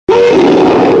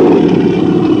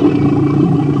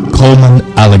Coleman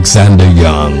Alexander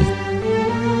Young,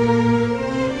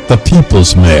 the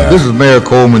People's Mayor. This is Mayor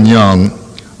Coleman Young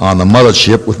on the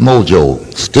mothership with Mojo,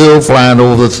 still flying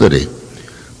over the city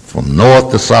from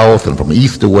north to south and from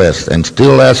east to west, and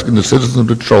still asking the citizens of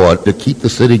Detroit to keep the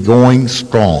city going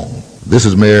strong. This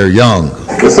is Mayor Young.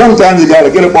 But sometimes you got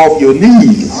to get up off your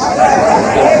knees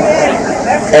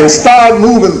and start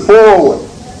moving forward.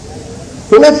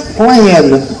 So let's plan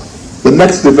the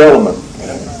next development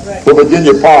for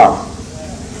Virginia Park.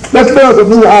 Let's build some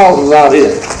new houses out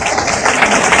here.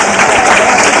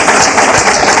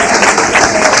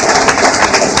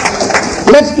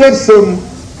 Let's get some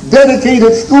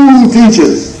dedicated school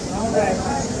teachers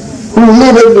who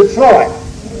live in Detroit.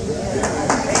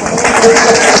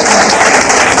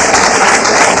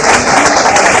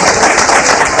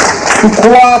 To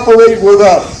cooperate with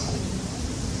us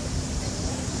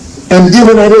and give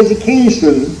an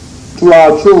education to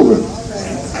our children.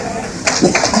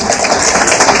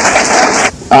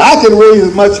 I can raise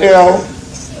as much hell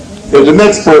as the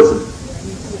next person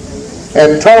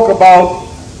and talk about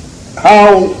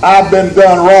how I've been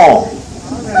done wrong.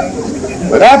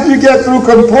 But after you get through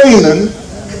complaining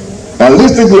and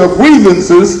listing your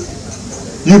grievances,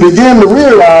 you begin to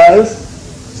realize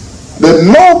that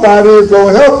nobody is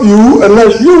going to help you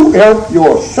unless you help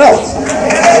yourself.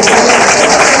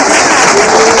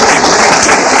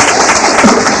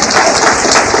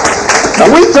 Now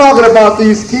we're talking about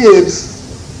these kids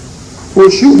who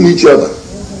are shooting each other.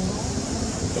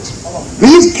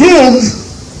 These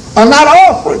kids are not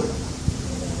orphans.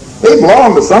 They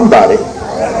belong to somebody.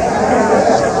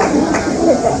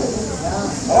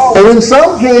 And in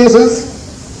some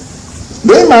cases,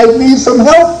 they might need some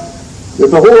help.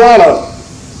 There's a whole lot of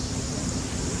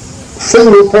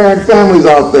single-parent families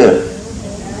out there.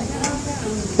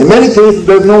 In many cases,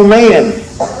 there's no man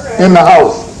in the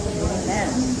house.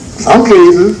 Some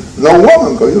cases, no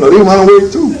woman, because, they run away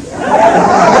too.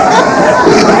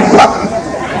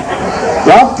 So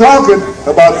I'm talking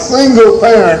about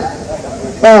single-parent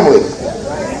families.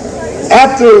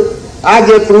 After I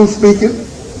get through speaking,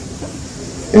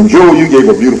 and Joe, you gave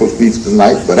a beautiful speech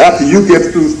tonight, but after you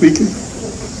get through speaking,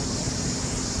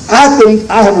 I think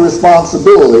I have a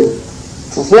responsibility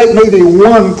to select maybe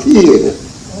one kid.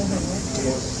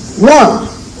 One.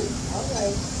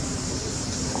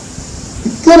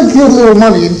 Get a kid a little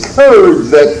money, encourage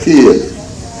that kid.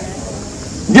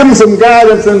 Give him some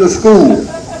guidance in the school.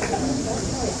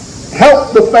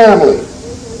 Help the family.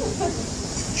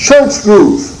 Church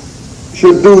groups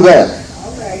should do that.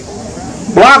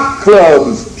 Block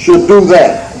clubs should do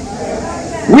that.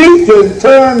 We can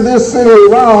turn this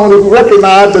city around if we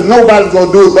recognize that nobody's going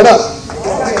to do it but us.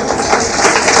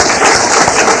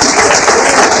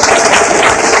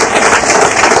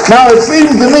 Now it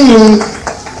seems to me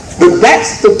that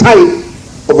that's the type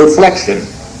of reflection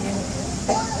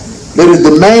that is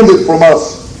demanded from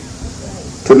us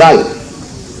tonight.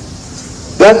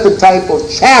 That's the type of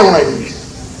challenge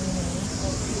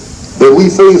that we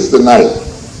face tonight.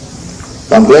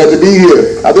 I'm glad to be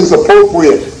here. I think it's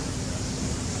appropriate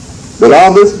that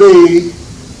on this day,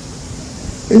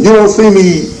 and you don't see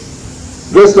me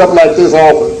dressed up like this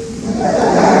often,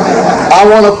 I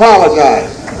want to apologize.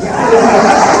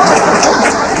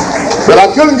 But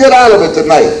I couldn't get out of it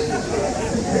tonight.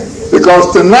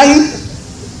 Because tonight,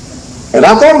 and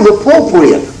I thought it was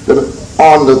appropriate that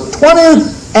on the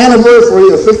 20th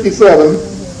anniversary of 67,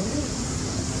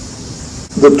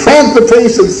 the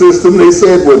transportation system, they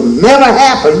said, would never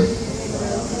happen.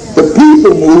 The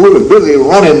people moving are busy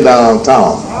running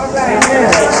downtown.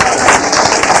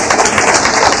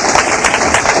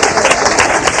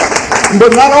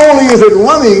 But not only is it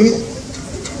running,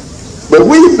 but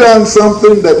we've done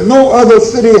something that no other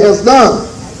city has done.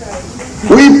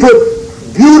 We put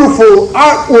beautiful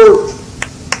artwork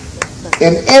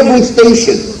in every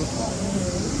station.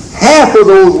 Half of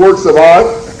those works of art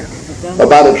are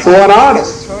by Detroit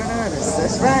artists.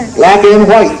 That's right. Black and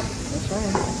white.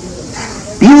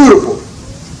 Beautiful.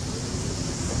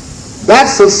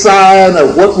 That's a sign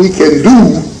of what we can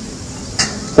do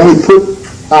when we put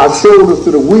our shoulders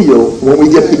to the wheel when we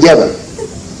get together.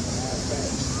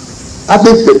 I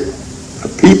think that a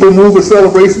people mover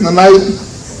celebration tonight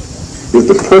is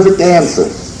the perfect answer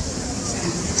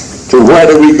to where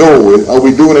do we go and are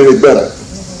we doing any better.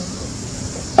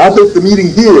 I think the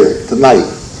meeting here tonight,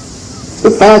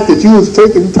 the fact that you have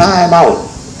taken time out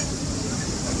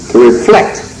to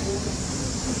reflect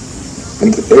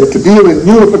and to deal in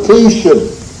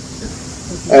unification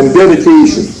and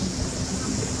dedication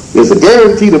is a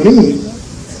guarantee to me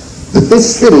that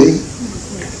this city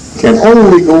can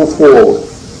only go forward.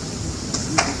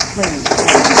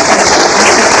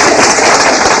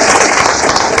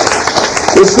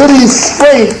 city's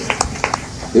strength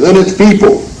is in its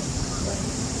people.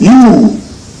 You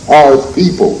are its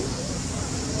people.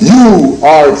 You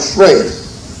are its strength.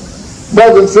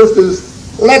 Brothers and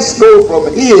sisters, let's go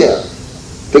from here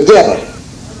together.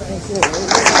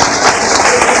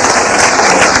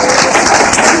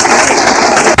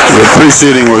 The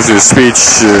preceding was his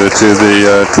speech to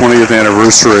the 20th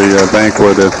anniversary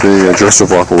banquet at the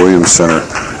Joseph Walker Williams Center,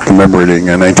 commemorating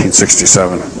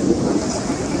 1967.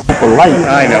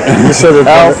 I know. You said it,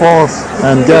 Alphonse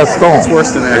and Gaston. It's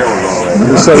worse than that.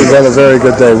 You said it had a very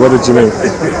good day. What did you mean?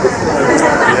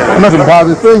 Nothing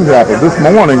positive things happened. This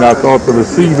morning I thought the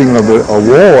receiving of the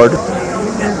award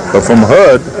from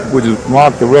HUD, which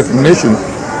marked the recognition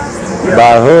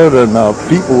by HUD and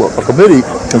people, a committee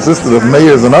consisted of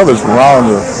mayors and others from around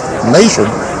the nation,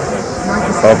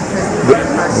 of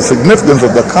the significance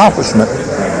of the accomplishment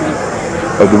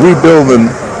of the rebuilding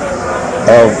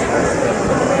of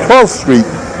 12th Street,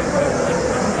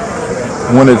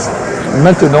 when it's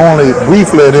mentioned only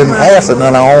briefly and in passing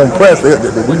in our own press. We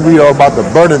read all about the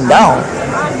burning down,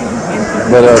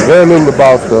 but very little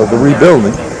about the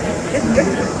rebuilding.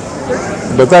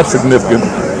 But that's significant.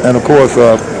 And of course,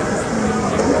 the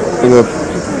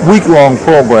week-long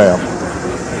program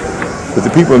with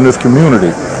the people in this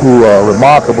community, who are a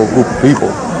remarkable group of people.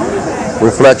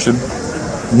 Reflection,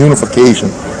 unification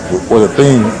were the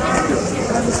theme,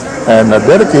 and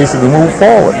dedication to move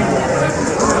forward.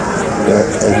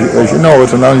 As you know,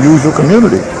 it's an unusual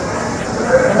community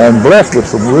and blessed with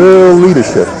some real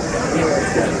leadership.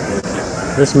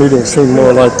 This meeting seemed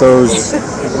more like those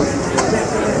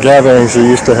gatherings you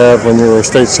used to have when you were a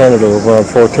state senator over on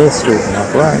 14th Street.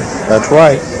 That's right. That's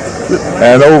right.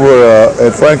 And over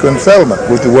at Franklin Settlement,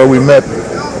 which is where we met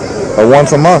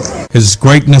once a month. His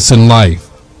greatness in life,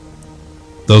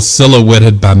 though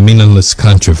silhouetted by meaningless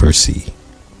controversy,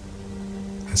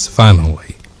 has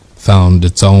finally found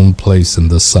its own place in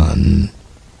the sun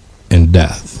and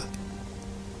death.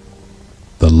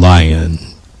 The lion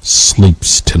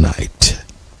sleeps tonight,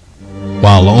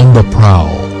 while on the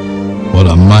prowl with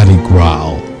a mighty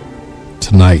growl.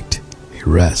 Tonight he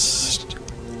rests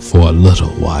for a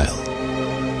little while.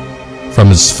 From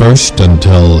his first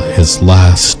until his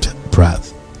last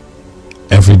breath,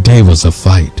 every day was a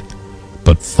fight,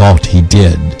 but fought he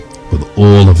did with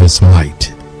all of his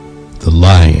might. The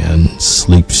lion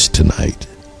sleeps tonight.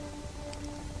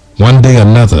 One day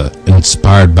another,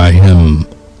 inspired by him,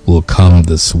 will come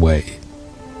this way.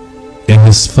 In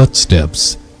his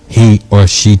footsteps, he or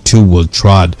she too will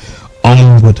trod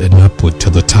onward and upward to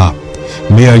the top.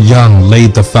 Mayor Young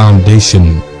laid the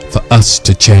foundation for us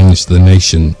to change the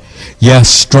nation. Yes,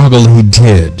 struggle he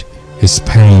did, his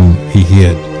pain he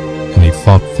hid, and he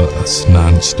fought for us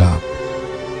non-stop.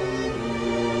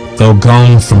 Though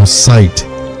gone from sight,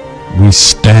 we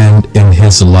stand in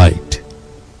his light.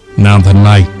 Now the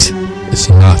night is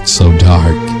not so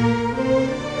dark.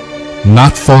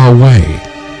 Not far away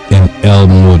in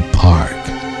Elmwood Park,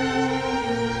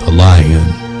 the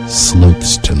lion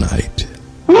sleeps tonight.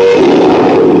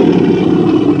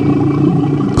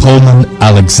 Coleman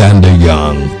Alexander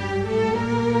Young,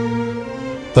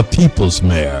 the People's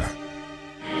Mayor.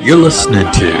 You're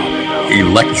listening to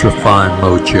Electrifying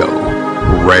Mojo,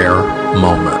 Rare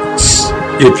Moments.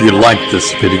 If you like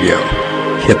this video,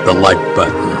 hit the like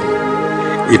button.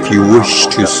 If you wish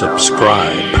to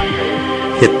subscribe,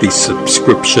 hit the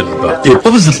subscription button.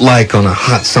 What was it like on a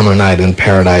hot summer night in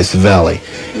Paradise Valley?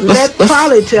 Let's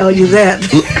probably tell you that.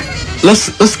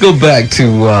 Let's go back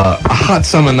to a hot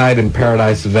summer night in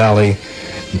Paradise Valley.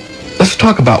 Let's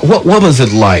talk about what was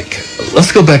it like.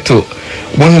 Let's go back to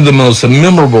one of the most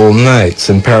memorable nights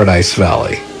in Paradise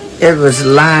Valley. It was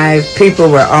live.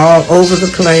 People were all over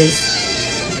the place.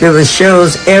 There were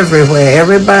shows everywhere.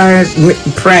 Everybody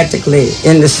practically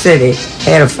in the city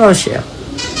had a folk show.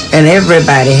 And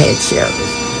everybody had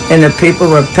shows. And the people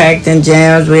were packed in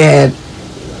jams. We had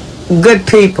good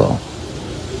people.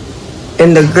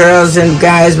 And the girls and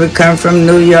guys would come from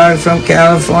New York, from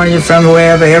California, from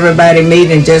wherever. Everybody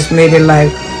meeting, just meeting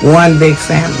like one big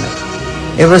family.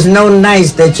 It was no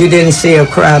nights that you didn't see a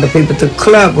crowd of people. The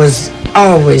club was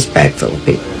always packed full of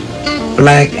people,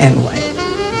 black and white.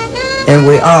 And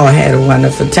we all had a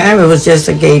wonderful time. It was just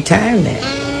a gay time then.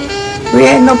 We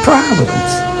had no problems.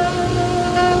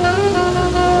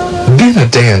 Being a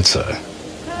dancer,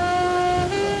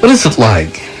 what is it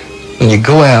like when you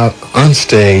go out on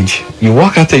stage, you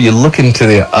walk out there, you look into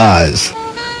their eyes?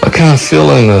 What kind of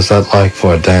feeling is that like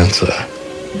for a dancer?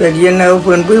 But you know,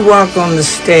 when we walk on the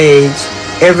stage,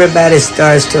 everybody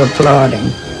starts to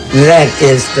applauding. That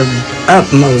is the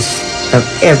utmost of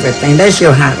everything. That's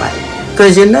your highlight.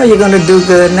 Because you know you're going to do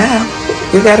good now.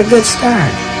 you got a good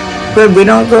start. But we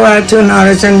don't go out to an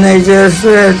audition and they just,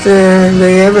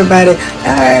 everybody,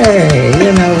 hey,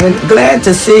 you know, we're glad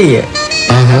to see you.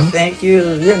 I think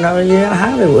you know, you're in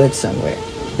Hollywood somewhere.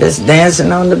 Just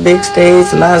dancing on the big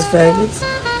stage, Las Vegas.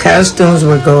 Costumes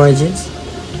were gorgeous.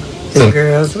 The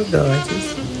girls were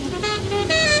gorgeous.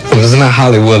 So it's not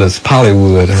Hollywood, it's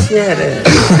Pollywood. Huh? Yeah, it is.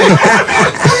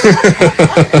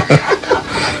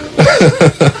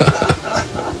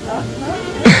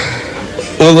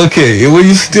 Well, okay, well,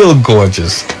 you're still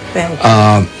gorgeous. Thank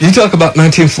you. You talk about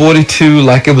 1942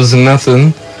 like it was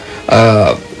nothing.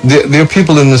 There are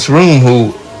people in this room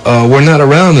who were not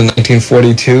around in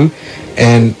 1942,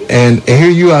 and here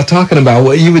you are talking about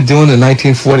what you were doing in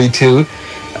 1942.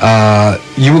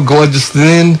 You were gorgeous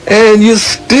then, and you're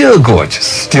still gorgeous,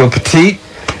 still petite,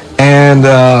 and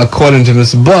according to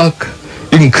Miss Buck,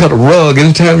 you can cut a rug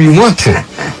anytime you want to.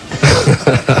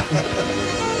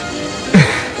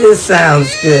 It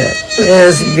sounds good.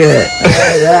 It's good.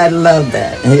 I love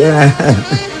that. Yeah.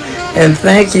 And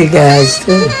thank you guys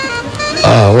too.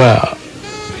 Oh, wow.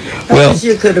 Well,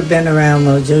 you could have been around,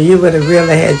 Mojo. You would have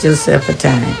really had yourself a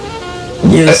time.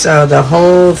 You saw the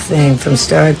whole thing from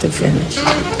start to finish.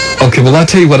 Okay, well, I'll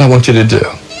tell you what I want you to do.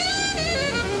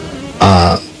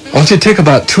 I want you to take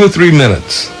about 2 or 3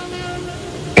 minutes,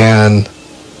 and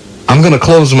I'm going to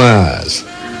close my eyes,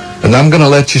 and I'm going to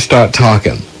let you start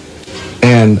talking.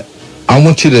 And I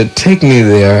want you to take me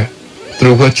there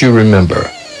through what you remember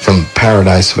from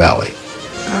Paradise Valley.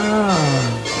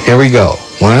 Oh. Here we go.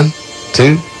 1,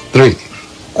 2, 3.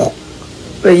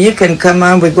 Well, you can come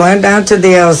on. We're going down to the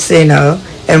Encino,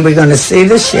 and we're going to see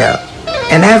the show.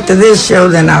 And after this show,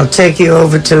 then I'll take you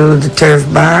over to the Turf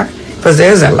Bar, because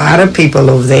there's a lot of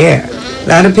people over there. A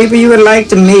lot of people you would like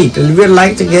to meet, you would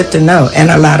like to get to know,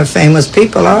 and a lot of famous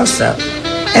people also.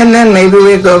 And then maybe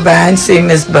we'll go by and see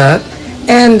Miss Buck.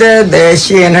 And there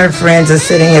she and her friends are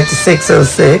sitting at the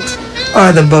 606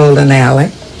 or the Bolden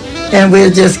Alley. And we'll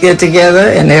just get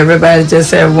together and everybody just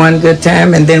have one good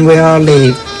time, and then we'll all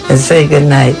leave and say good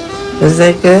night. Was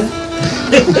that good?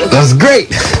 That's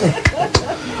great.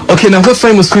 Okay, now what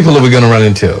famous people are we going to run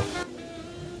into?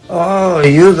 Oh,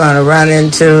 you're going to run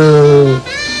into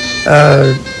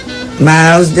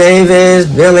Miles Davis,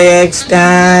 Billy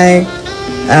Eckstine,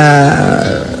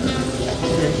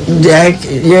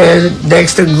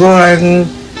 Dexter Gordon,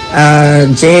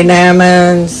 Gene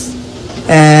Ammons,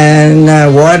 and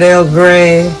Wardell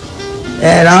Gray,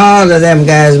 and all of them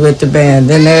guys with the band.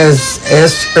 Then there's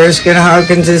Erskine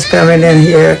Hawkins is coming in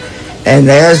here, and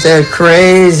there's that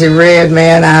crazy red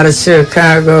man out of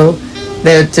Chicago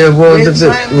that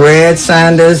Red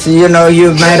Sanders. You know,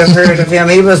 you might have heard of him.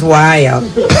 He was wild.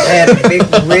 Had a big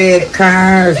red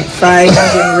car, fighting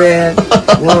in red,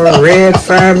 wore a red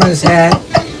fireman's hat.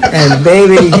 And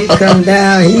baby, he come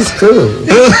down, he's cool. And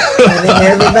then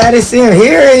everybody see him,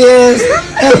 here he is.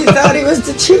 And he thought he was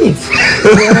the chief.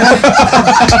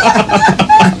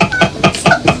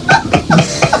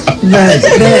 But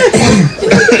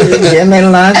Jimmy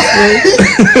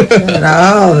Lunsford and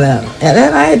all of them. And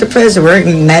then I had the pleasure of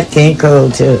working with Nat King Cole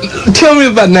too. Tell me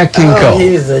about Nat King Cole.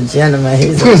 He's a gentleman.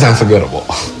 He's unforgettable.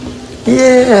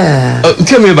 Yeah.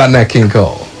 Tell me about Nat King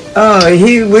Cole. Oh,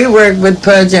 we worked with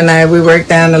Pudge and I. We worked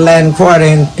down the Latin Quarter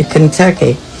in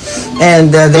Kentucky,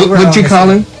 and they were. What'd you call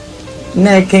him?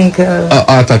 Nat King Cole. Oh,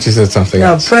 I thought you said something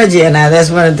else. No, Pudge and I. That's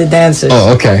one of the dancers.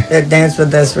 Oh, okay. That dance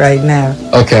with us right now.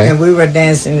 Okay. And we were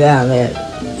dancing down there,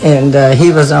 and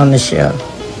he was on the show.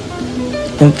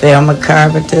 And Thelma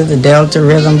Carpenter, the Delta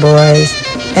Rhythm Boys,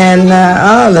 and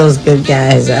all those good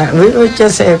guys. We would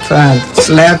just have fun.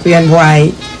 Slappy and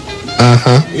White.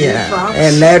 Yeah,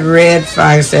 and that Red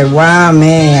Fox said, wow,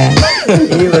 man,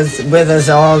 he was with us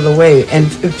all the way. And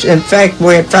in fact,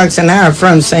 Red Fox and I are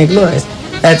from St. Louis.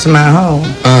 That's my home.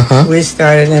 We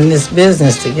started in this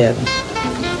business together.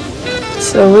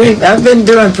 So I've been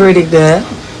doing pretty good.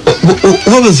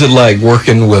 What was it like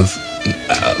working with,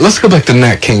 let's go back to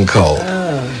Nat King Cole.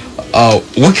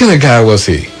 What kind of guy was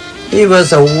he? He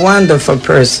was a wonderful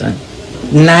person.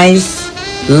 Nice,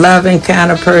 loving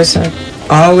kind of person.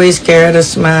 Always carried a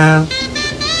smile,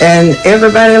 and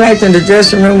everybody liked him. The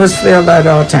dressing room was filled at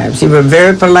all times. He was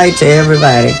very polite to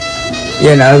everybody.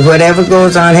 You know, whatever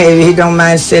goes on, hey, he don't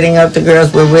mind sitting up the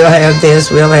girls, well, we'll have this,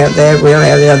 we'll have that, we'll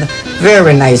have the other.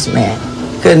 Very nice man.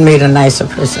 Couldn't meet a nicer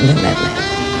person than that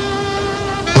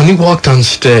man. When he walked on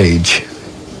stage,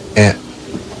 and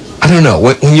I don't know,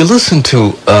 when you listen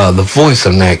to the voice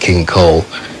of Nat King Cole,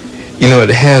 you know, it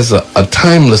has a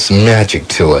timeless magic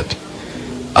to it.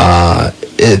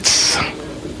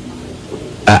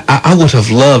 I would have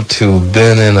loved to have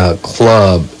been in a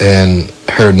club and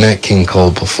heard Nat King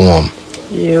Cole perform.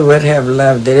 You would have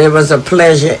loved it. It was a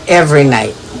pleasure every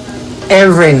night.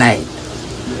 Every night.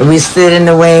 We sit in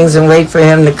the wings and wait for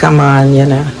him to come on, you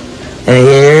know. And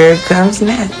here comes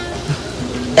Nat.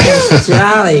 He's a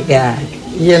jolly guy.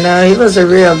 You know, he was a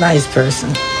real nice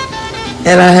person.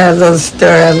 And I have a little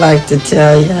story I'd like to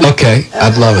tell you. Okay,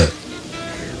 I'd love it.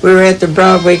 We were at the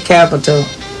Broadway Capitol.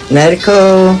 Nat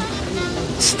Cole,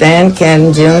 Stan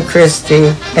Kenton, June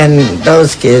Christie, and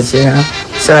those kids, you know.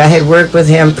 So I had worked with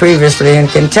him previously in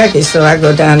Kentucky, so I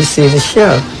go down to see the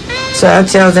show. So I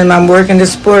tell them I'm working the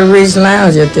Sport Reach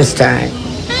Lounge at this time.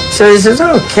 So he says,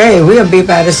 okay, we'll be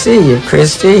by to see you.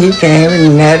 Christie, he came,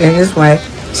 and Nat and his wife,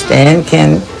 Stan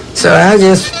Kenton. So I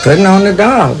just putting on the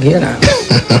dog, you know.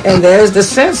 And there's the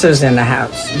censors in the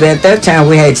house. At that time,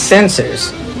 we had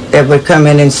censors that would come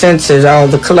in and censor all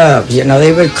the clubs. You know,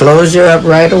 they would close you up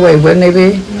right away, wouldn't they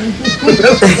be?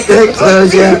 They'd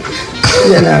close you up,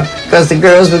 you know, because the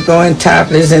girls would go in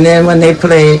topless, and then when they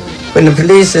play, when the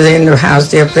police is in the house,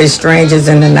 they'll play Strangers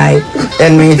in the Night.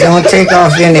 That means don't take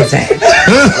off anything.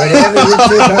 Whatever you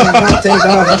take off, don't take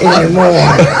off anymore.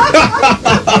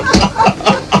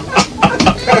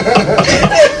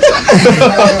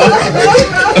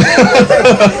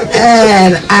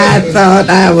 And I thought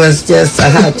I was just a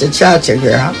hot-cha-cha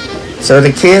girl. So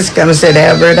the kids come and said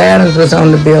Albert Adams was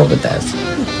on the bill with us.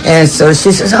 And so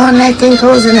she says, oh, Nat King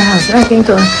Cole's in the house, Nat King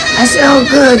Cole. I said, oh,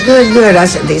 good, good, good. I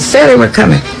said, they said they were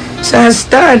coming. So I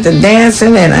started to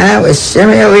dancing, and I was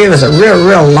shimmy over here. It was a real,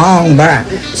 real long bar.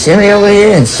 Shimmy over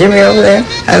here and shimmy over there.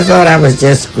 I thought I was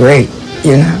just great,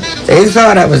 you know. They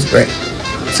thought I was great.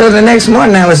 So the next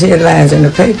morning, I was headlines in the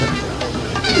paper.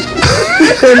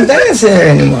 I couldn't dance here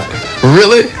anymore.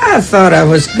 Really? I thought I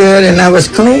was good and I was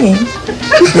clean.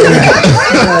 You know,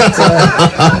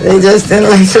 but they just didn't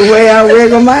like the way I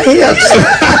wiggle my hips.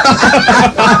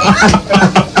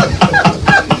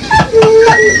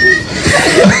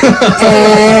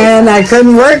 And I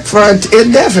couldn't work for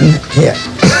indefinite here.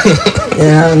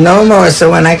 You know, no more. So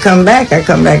when I come back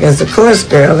as a chorus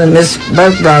girl, and Miss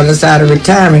Burke brought us out of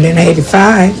retirement in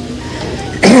 '85,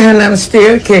 and I'm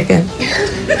still kicking.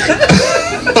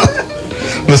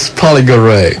 Miss Polly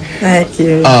Garay. Thank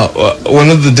you. One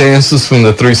of the dancers from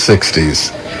the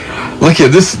 360s. Look here,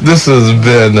 this has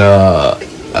been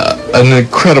an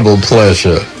incredible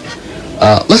pleasure.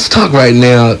 Let's talk right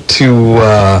now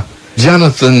to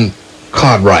Jonathan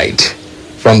Cartright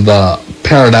from the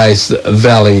Paradise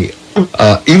Valley.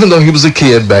 Even though he was a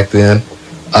kid back then,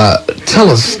 tell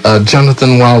us,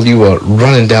 Jonathan, while you were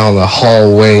running down the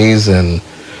hallways and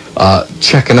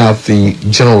checking out the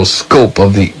general scope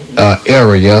of the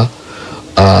area,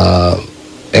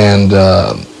 and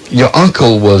your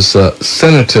uncle was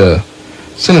Senator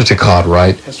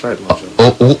Cartwright. That's right.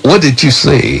 What did you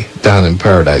see down in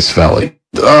Paradise Valley?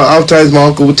 Oftentimes my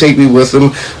uncle would take me with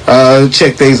him,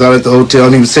 check things out at the hotel,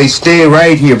 and he would say, stay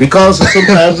right here, because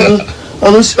sometimes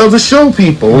of the show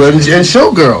people and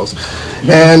showgirls.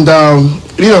 And,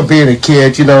 you know, being a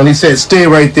kid, you know, and he said, stay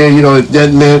right there, you know,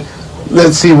 that meant,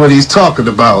 let's see what he's talking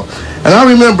about. And I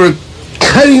remember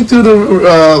cutting through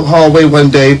the hallway one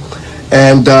day,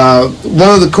 and one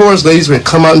of the chorus ladies would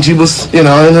come out, and she was, you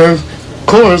know, in her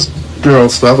chorus girl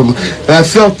stuff, and I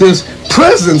felt this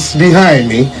presence behind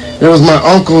me. It was my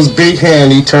uncle's big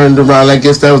hand. He turned around. I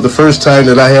guess that was the first time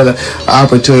that I had an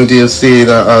opportunity of seeing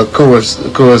a chorus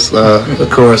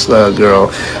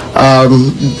girl.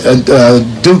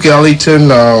 Duke Ellington,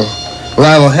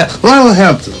 Lionel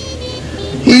Hampton.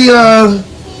 He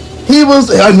was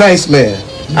a nice man.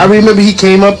 I remember he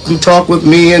came up and talked with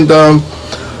me, and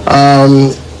I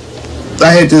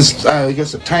had this, I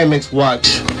guess, a Timex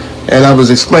watch, and I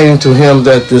was explaining to him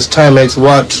that this Timex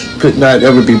watch could not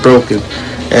ever be broken.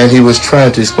 And he was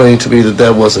trying to explain to me that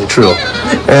that wasn't true.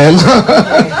 And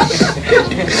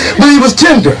but he was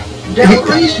tender. Della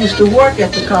Reese used to work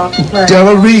at the Cartright.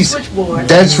 Della Reese. Switchboard.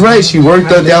 That's right. She worked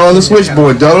down on the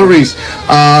switchboard. Della Reese.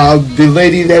 The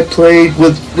lady that played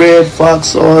with Red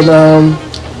Fox on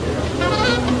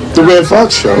the Red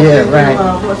Fox show. Yeah, right.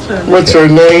 What's her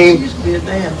name? She used to be a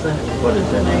dancer. What is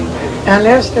her name?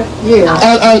 Alesta?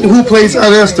 Yeah. Who plays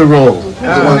Alesta role?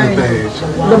 LaWanda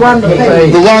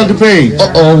Page. LaWanda Page.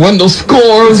 Window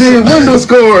scores. Yeah, window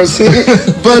scores.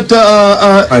 But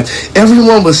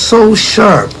everyone was so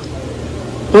sharp.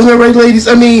 Wasn't that right, ladies?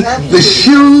 I mean, the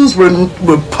shoes were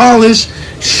polished,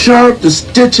 sharp, the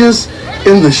stitches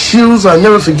in the shoes. I'll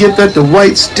never forget that, the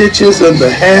white stitches and the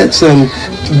hats, and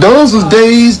those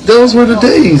were the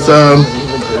days.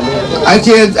 I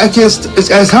can't,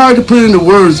 it's hard to put into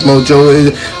words,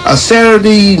 Mojo. A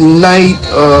Saturday night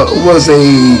was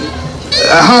a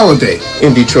holiday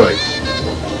in Detroit.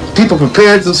 People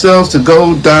prepared themselves to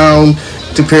go down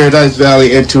to Paradise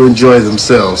Valley and to enjoy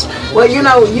themselves. Well, you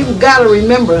know, you've got to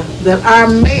remember that our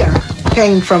mayor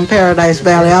came from Paradise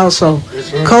Valley also.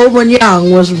 Coleman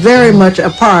Young was very much a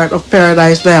part of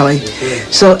Paradise Valley.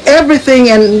 So everything,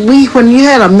 and when you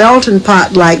had a melting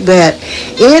pot like that,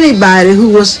 anybody who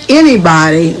was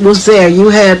anybody was there. You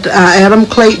had Adam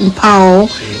Clayton Powell,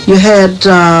 you had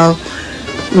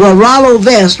Rollo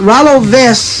Vest. Rollo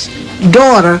Vest's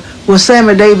daughter was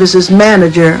Sammy Davis's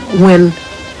manager when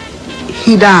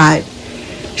he died,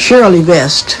 Shirley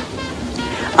Vest.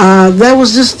 There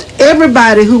was just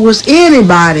everybody who was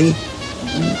anybody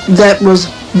that was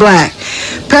black.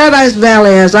 Paradise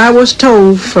Valley, as I was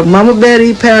told from Mama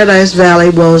Betty, Paradise Valley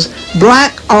was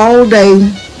black all day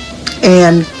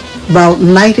and about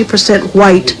 90%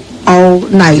 white all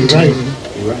night.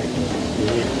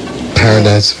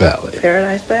 Paradise Valley.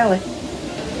 Paradise Valley.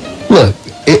 Look,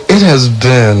 it has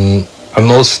been a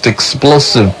most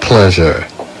explosive pleasure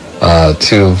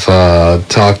to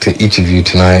talk to each of you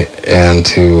tonight and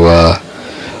to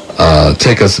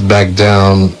take us back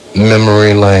down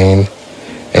memory lane,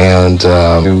 and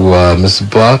to Miss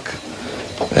Buck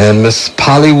and Miss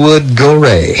Pollywood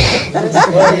Gorey.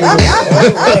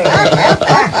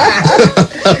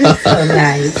 So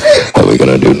nice. What we're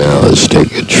gonna do now is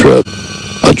take a trip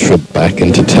back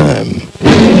into time.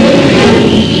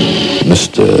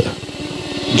 Mr.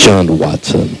 John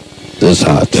Watson is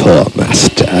our tour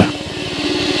master.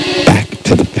 Back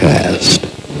to the past,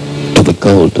 to the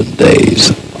golden days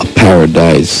of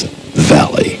Paradise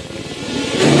Valley.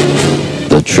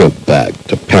 The trip back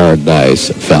to Paradise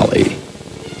Valley,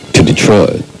 to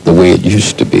Detroit, the way it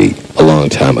used to be a long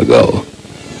time ago.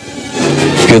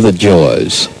 Hear the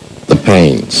joys, the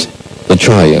pains, the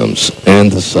triumphs,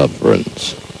 and the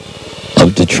sufferings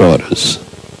of Detroiters.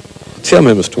 Tell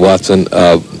me, Mr. Watson,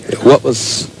 what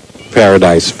was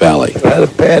Paradise Valley? Well,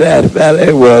 Paradise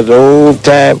Valley was an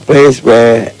old-time place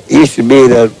where it used to be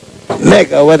the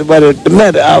Mecca,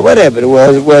 whatever it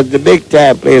was the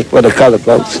big-time place for the colored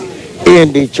folks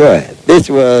in Detroit. This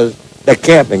was the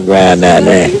camping ground down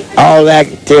there. All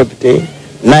activity,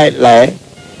 nightlife,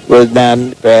 was down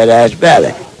in Paradise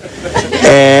Valley.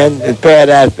 And the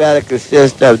Paradise Valley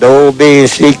consists of the old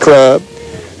B&C Club,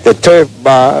 the Turf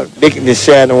Bar, Dickens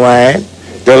Santa Wine,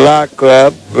 the Lark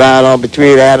Club, right on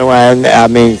between Santa Wine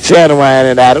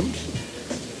and Adams,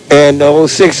 and the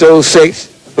old 606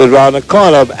 was around the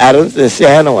corner of Adams and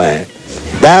Santa Wine.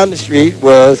 Down the street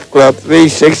was Club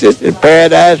 360 and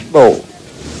Paradise Bowl.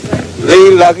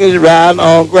 Lee Lucky's around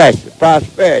on Gresham,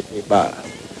 Prosperity Bar.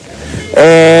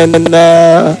 And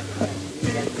I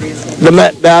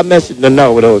mentioned the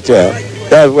Norwood Hotel.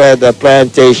 That's where the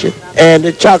plantation and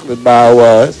the chocolate bar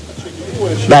was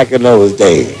back in those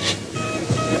days.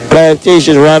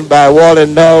 Plantation run by Walter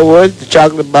Norwood, the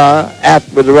chocolate bar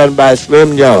afterwards run by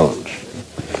Slim Jones.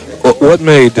 What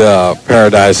made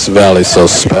Paradise Valley so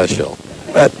special?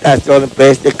 But that's the only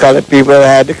place the colored people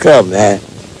had to come there.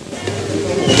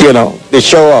 You know, to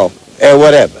show off and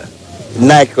whatever.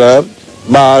 Nightclubs,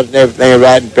 bars, and everything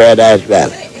right in Paradise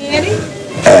Valley.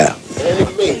 Yeah.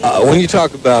 When you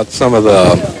talk about some of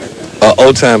the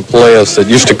old-time players that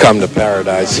used to come to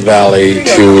Paradise Valley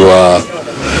to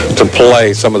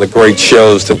play some of the great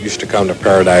shows that used to come to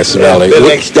Paradise Valley. The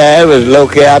next day was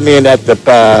located, at the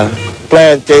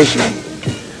plantation.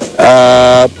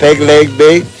 Peg Leg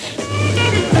Bates,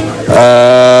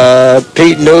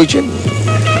 Pete Nugent,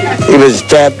 he was a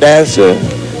tap dancer,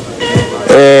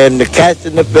 and the Cats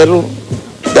and the Fiddle,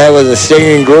 that was a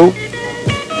singing group,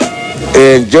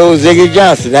 and Joe Ziggy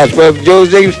Johnson, that's where Joe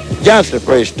Ziggy Johnson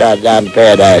first started down in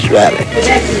Paradise Valley.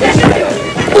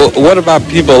 Well, what about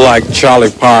people like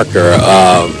Charlie Parker,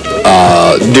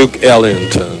 Duke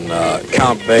Ellington,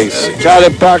 Count Basie? Charlie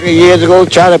Parker, years ago,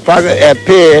 Charlie Parker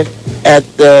appeared at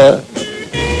the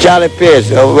Charlie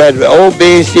Pierce, where the old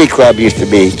B&C Club used to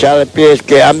be. Charlie Pierce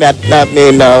came, what's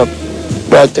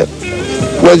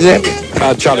his name?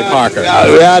 Charlie Parker.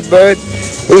 Rod Bird.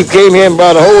 He came here and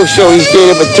brought a whole show. He stayed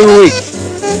here for 2 weeks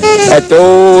at the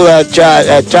old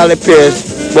Charlie Pierce.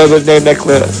 What was the name of that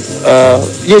club?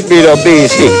 Used to be the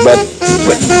B&C, but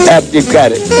after you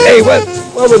got it. Hey, what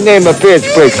was the name of Pierce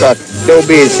place called? The old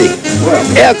B&C.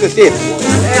 El Casino.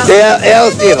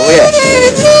 El Casino, yeah.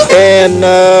 And,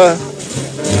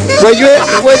 when you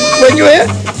here?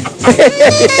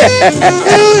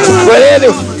 But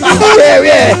anyway,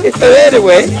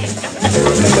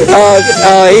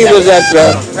 he was at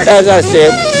as I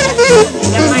said,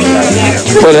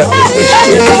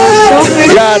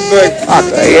 Rodberg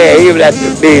Parker. Yeah, he was at the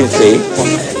B&C.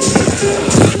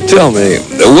 Tell me,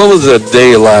 what was a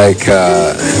day like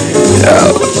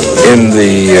in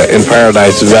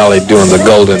Paradise Valley during the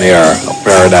golden era of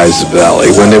Paradise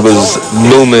Valley when it was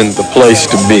booming, the place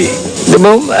to be? The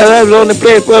moment that was the only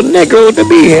place for a Negro to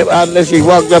be, unless he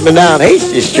walked up and down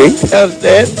Hastings Street,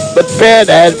 understand? But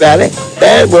Paradise Valley,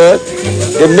 that was,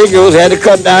 the Negroes had to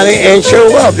come down and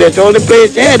show up. That's the only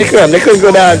place they had to come. They couldn't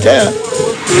go downtown.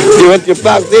 You went to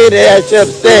Fox Day, they had to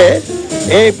upstairs.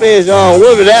 Any place on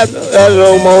Woodward Avenue, that was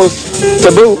almost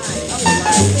taboo.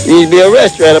 There used to be a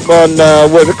restaurant up on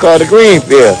what we call the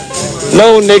Greenfield.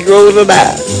 No Negroes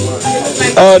allowed.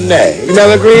 On there. You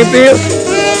remember Greenfield?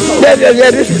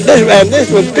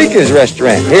 This was Beacon's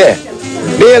restaurant, yeah.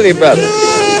 Bailey Brothers.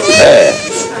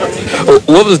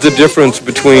 What was the difference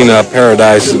between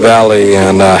Paradise Valley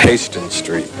and Hastings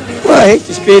Street? Well,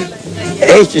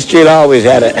 Hastings Street always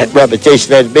had a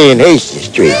reputation as being Hastings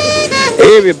Street.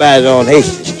 Everybody's on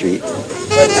Hastings Street.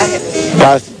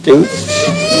 Prostitutes,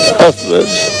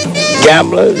 hustlers,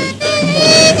 gamblers.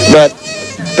 But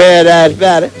Paradise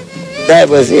Valley, that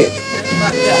was it.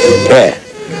 Yeah.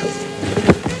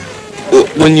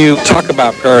 When you talk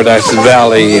about Paradise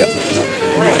Valley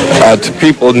to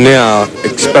people now,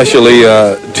 especially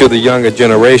to the younger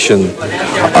generation,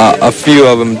 a few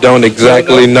of them don't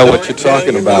exactly know what you're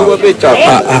talking about.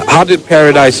 How did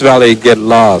Paradise Valley get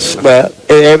lost? Well,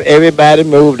 everybody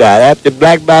moved out. After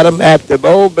the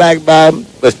old Black Bottom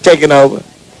was taken over,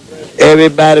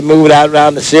 everybody moved out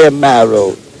around the 7 Mile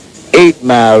Road, 8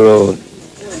 Mile Road,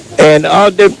 and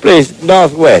all different places,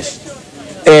 northwest.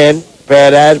 And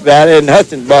Paradise Valley and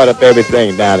Hudson bought up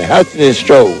everything down there, Hudson and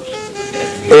Stroh's.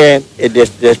 And it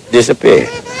just disappeared.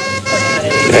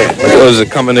 It was a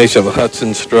combination of Hudson,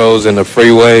 Stroh's, and the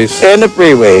freeways? And the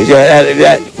freeways. Yeah,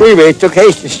 that freeway took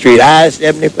Hastings Street,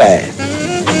 I-75.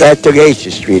 That took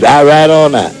Hastings Street, right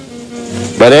on out.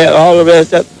 But all the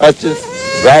rest of Hudson,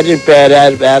 right in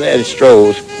Paradise Valley and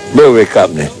Stroh's Brewery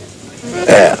Company.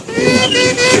 Yeah.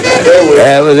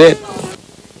 That was it.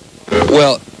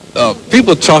 Well,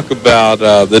 people talk about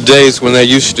the days when there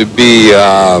used to be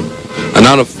an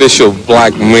unofficial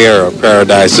black mayor of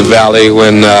Paradise Valley,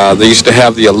 when they used to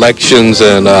have the elections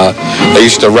and they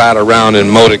used to ride around in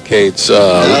motorcades.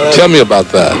 Tell me about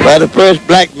that. Well, the first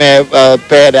black mayor of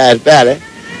Paradise Valley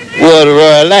was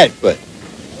Roy Lightfoot.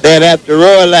 Then after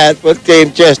Roy Lightfoot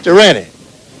came Chester Rennie.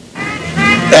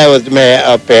 That was the mayor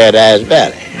of Paradise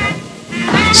Valley.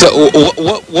 So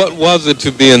what was it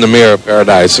to be in the mayor of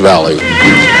Paradise Valley?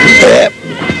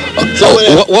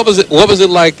 What was it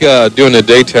like during the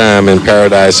daytime in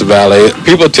Paradise Valley?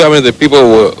 People tell me that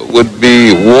people would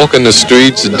be walking the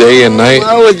streets day and night.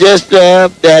 Well, we just they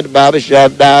had the barber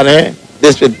shop down there.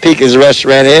 This was Peaky's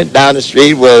restaurant here. Down the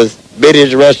street was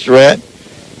Biddy's restaurant.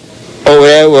 Over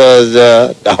there was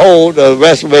the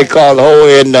restaurant they called the Hole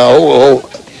in the whole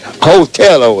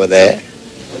hotel over there.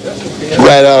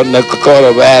 Right on the corner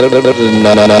of Adams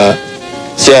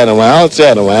and Santa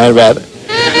Wine, rather.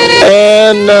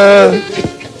 And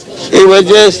it was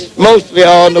just mostly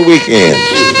on the weekends.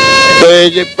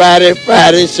 Thursday,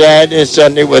 Friday, Saturday, and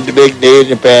Sunday was the big days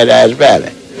in Paradise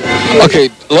Valley. Okay,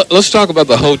 let's talk about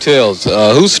the hotels.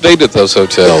 Who stayed at those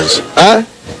hotels? Huh?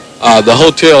 The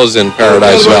hotels in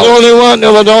Paradise Valley.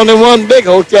 There was only one big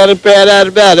hotel in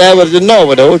Paradise Valley. That was the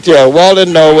Norwood Hotel,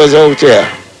 Walden Norwood's Hotel.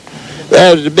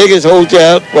 That was the biggest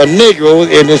hotel for Negroes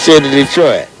in the city of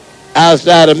Detroit.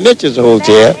 Outside of Mitchell's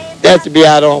Hotel, that's to be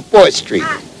out on 4th Street.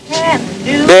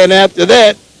 Then after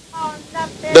that,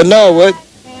 the Norwood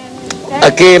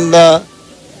came the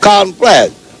Cotton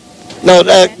Plaza. No,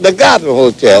 the Gotham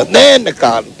Hotel, then the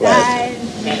Cotton Plaza.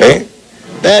 Okay?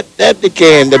 That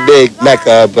became the big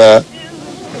mecca of the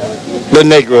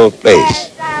Negro place.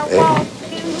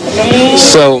 Okay?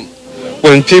 So,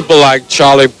 when people like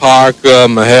Charlie Parker,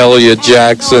 Mahalia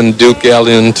Jackson, Duke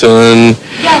Ellington,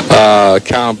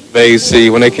 Count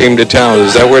Basie, when they came to town,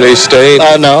 is that where they stayed?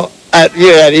 No.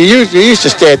 Yeah, they used to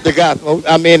stay at the Gotham,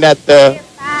 at the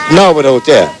Norwood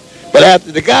Hotel. But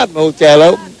after the Gotham Hotel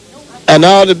opened, and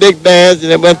all the big bands,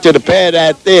 and they went to the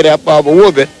Paradise Theater up off of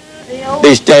Woodward,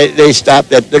 they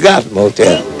stopped at the Gotham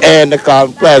Hotel and the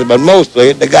Cotton Plaza, but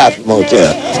mostly at the Gotham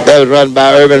Hotel. That was run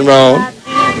by Irvin Rohn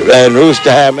and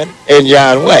Rooster Hammond and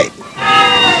John White.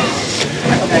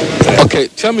 Okay,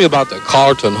 tell me about the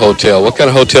Carlton Hotel. What kind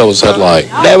of hotel was that like?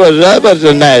 That was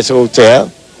a nice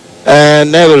hotel,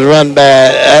 and that was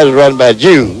run by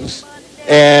Jews.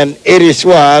 And Eddie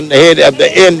Swan, the head of the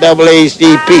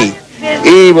NAACP,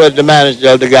 he was the manager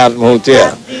of the Gotham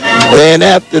Hotel. Then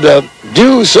after the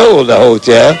Jews sold the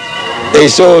hotel, they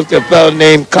sold to a fellow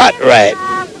named Cartright.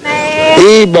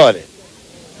 He bought it.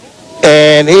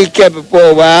 And he kept it for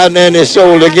a while, and then it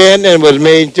sold again and was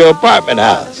made into an apartment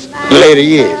house later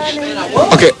years.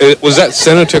 Okay, was that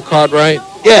Senator Cartwright?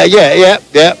 Yeah.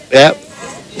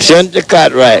 Senator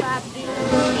Cartwright.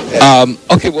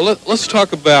 Okay, well, let's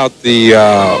talk about the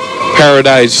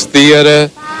Paradise Theater.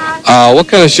 What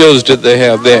kind of shows did they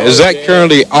have there? Is that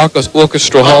currently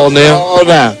Orchestra Hall now? All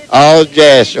now. All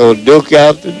jazz shows. Duke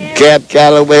Ellington, Cab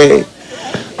Calloway,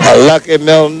 Lucky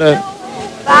Milner,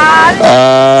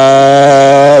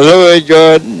 Louis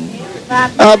Jordan.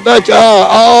 I bet you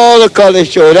all the color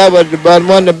shows. That was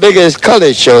one of the biggest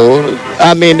color shows.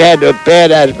 I mean, they had the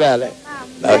Paradise Valley.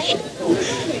 No shit.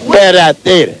 Paradise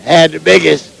Theater had the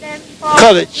biggest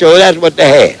colored show. That's what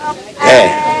they had.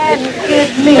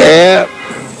 Yeah.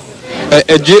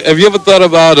 Have you ever thought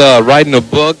about writing a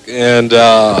book and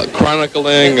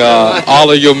chronicling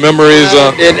all of your memories?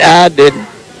 I didn't.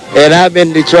 And I've been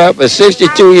in Detroit for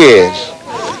 62 years.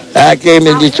 I came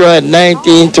in Detroit in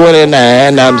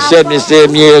 1929. I'm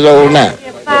 77 years old now.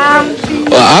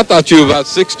 Well, I thought you were about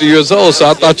 60 years old, so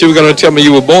I thought you were going to tell me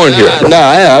you were born here. No,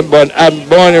 I'm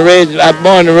born and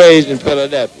raised in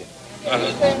Philadelphia.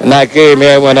 And I came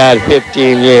here when I was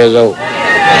 15 years old.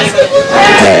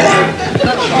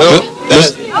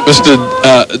 Mr.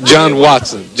 John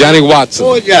Watson, Johnny Watson.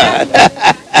 Poor John.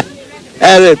 That's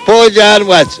it, Poor John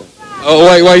Watson. Oh,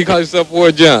 why you call yourself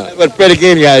Poor John? That's what Freddie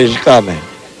Ginyard used to call me.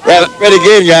 Freddie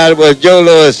Ginyard was Joe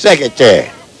Louis' secretary.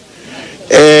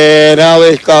 And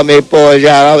always called me Poor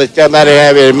John. Always tell me I didn't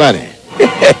have any money.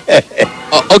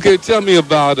 Okay, tell me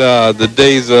about the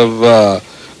days of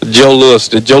Joe Louis.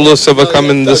 Did Joe Louis ever come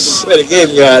in this? Freddie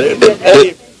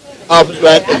Ginyard. Office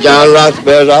right there, John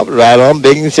Roxbury's office right on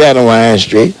Big and Santa Wine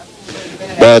Street.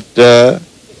 But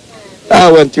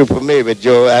I wasn't too familiar with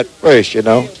Joe at first, you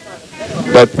know.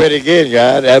 But Freddie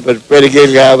Ginyard, that was Freddie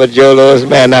Ginyard with Joe Louis,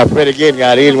 man. Now Freddie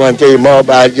Ginyard, he'd want to tell you more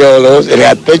about Joe Louis, and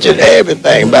got pictures and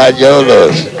everything about Joe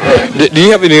Louis. Do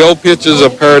you have any old pictures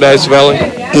of Paradise Valley?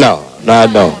 No, I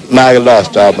don't. I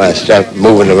lost all my stuff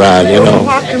moving around, you know.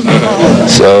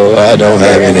 So I don't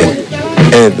have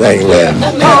anything left.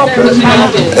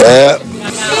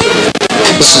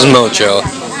 This is Mojo.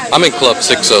 I'm in Club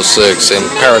 606 in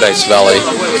Paradise Valley,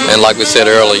 and like we said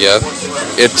earlier,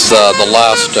 it's the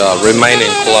last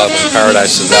remaining club in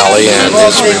Paradise Valley, and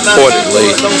is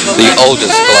reportedly the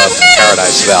oldest club in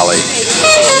Paradise Valley.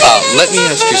 Let me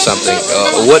ask you something.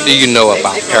 What do you know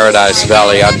about Paradise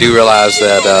Valley? I do realize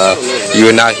that you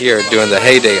were not here during the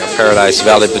heyday of Paradise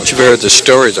Valley, but you've heard the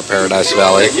stories of Paradise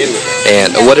Valley.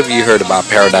 And what have you heard about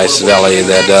Paradise Valley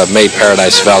that made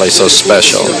Paradise Valley so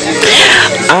special?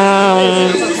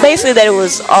 Basically that it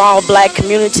was all black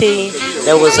community.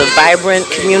 There was a vibrant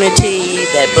community,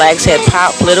 that blacks had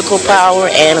political power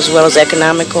and as well as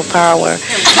economical power.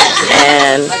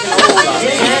 And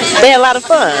they had a lot of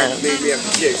fun.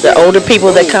 The older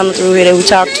people that come through here that we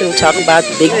talk about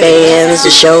the big bands,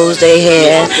 the shows they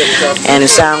had, and it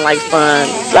sounded like fun.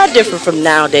 A lot different from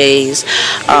nowadays,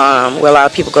 where a lot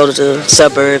of people go to the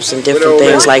suburbs and different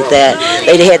things like that.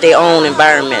 They had their own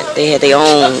environment. They had their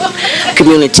own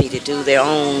community to do their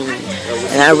own,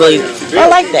 and I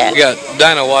like that. We got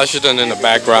Dinah Washington in the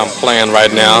background playing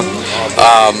right now.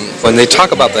 When they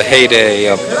talk about the heyday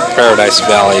of Paradise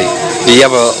Valley, do you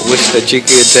ever wish that you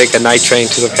could take a night train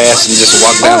to the past and just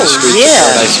walk down the streets of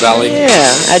Paradise Valley?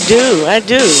 Yeah, I do.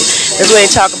 That's where they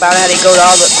talk about how they go to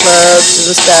all the clubs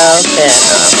and stuff, and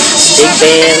big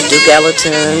bands, Duke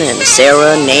Ellington and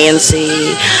Sarah,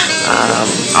 Nancy,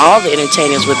 all the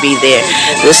entertainers would be there.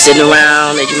 They're sitting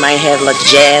around, and you might have like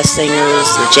jazz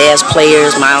singers, the jazz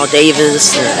players, Miles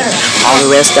Davis, and all the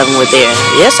rest of them were there.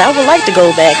 Yes, I would like to go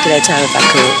back to that time if I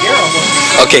could.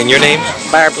 Okay, and your name?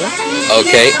 Barbara.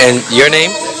 Okay, and your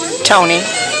name? Tony.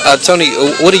 Tony,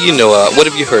 what do you know? What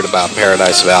have you heard about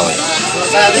Paradise Valley?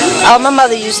 Oh, my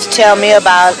mother used to tell me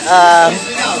about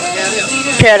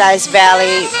Paradise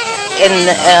Valley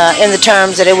in the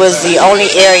terms that it was the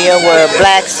only area where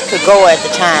blacks could go at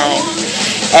the time,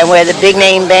 and where the big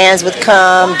name bands would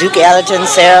come: Duke Ellington,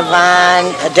 Sarah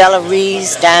Vaughan, Adela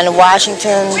Reese, Dinah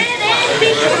Washington,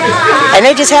 and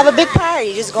they just have a big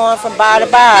party, just going from bar to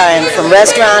bar and from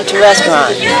restaurant to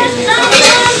restaurant.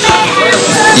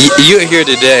 You're here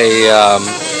today,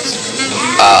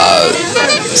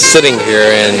 sitting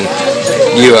here, and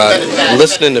you are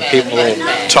listening to people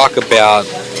talk about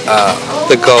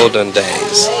the golden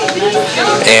days,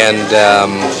 and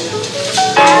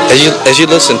as you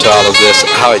listen to all of this,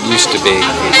 how it used to be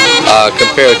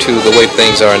compared to the way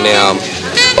things are now,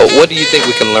 what do you think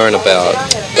we can learn about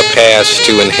the past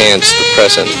to enhance the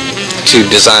present, to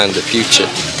design the future?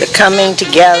 The coming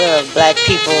together of black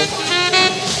people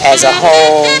as a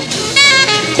whole,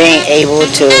 being able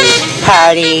to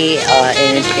party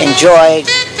and enjoy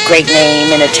great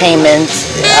name entertainment,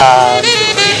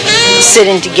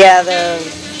 sitting together,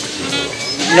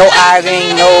 no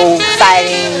arguing, no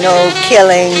fighting, no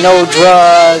killing, no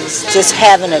drugs, just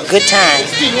having a good time.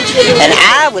 And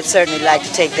I would certainly like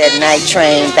to take that night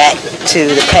train back to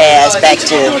the past, back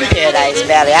to Paradise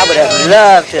Valley. I would have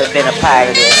loved to have been a part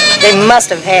of this. They must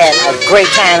have had a great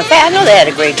time. In fact, I know they had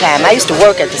a great time. I used to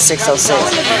work at the 606.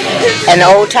 And the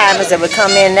old timers that would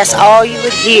come in, that's all you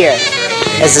would hear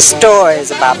as the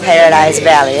stories about Paradise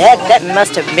Valley. That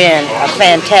must have been a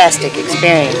fantastic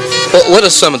experience. What are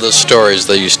some of the stories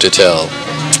they used to tell?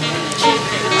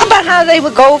 About how they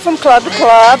would go from club to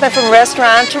club and from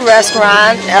restaurant to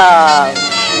restaurant.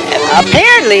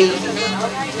 Apparently,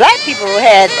 black people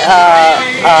had,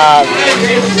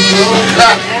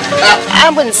 I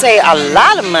wouldn't say a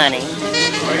lot of money,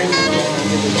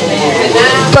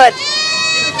 but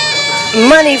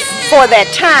money for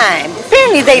that time.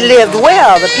 Apparently they lived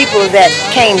well, the people that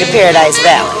came to Paradise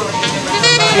Valley.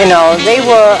 You know, they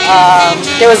were,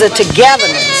 there was a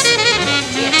togetherness.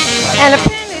 And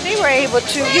apparently they were able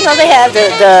to, you know, they had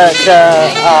the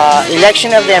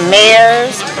election of their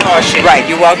mayors. Horseshoe, right,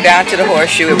 you walk down to the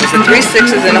Horseshoe. It was the 3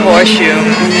 6s in the Horseshoe.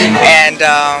 And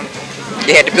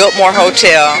you had the Biltmore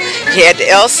Hotel, you had the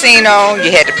El Sino,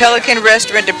 you had the Pelican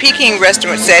Restaurant, the Peking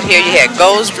Restaurant sat here, you had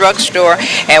Gold's Drugstore,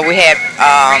 and we had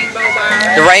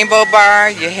the Rainbow Bar,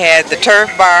 you had the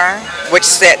Turf Bar, which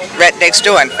sat right next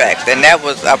door, in fact, and that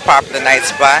was a popular night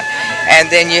spot. And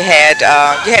then you had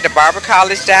the Barber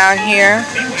College down here.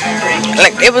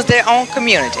 Like, it was their own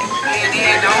community.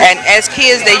 And as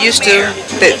kids, they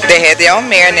had their own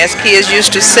mayor, and as kids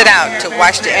used to sit out to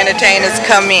watch the entertainers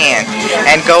come in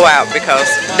and go out because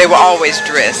they were always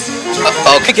dressed.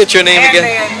 Okay, get your name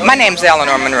again? My name's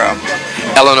Eleanor Monroe.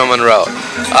 Eleanor Monroe,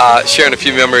 sharing a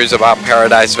few memories about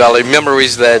Paradise Valley,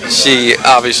 memories that she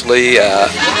obviously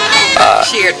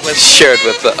shared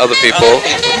with other people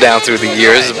down through the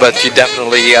years, but you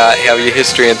definitely have your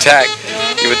history intact.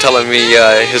 You were telling me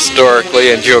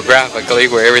historically and geographically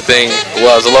where everything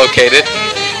was located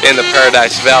in the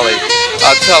Paradise Valley.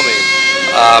 Tell me,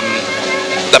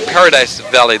 the Paradise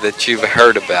Valley that you've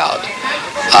heard about,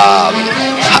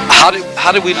 how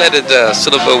did we let it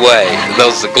slip away,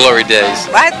 those glory days?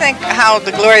 I think how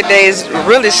the glory days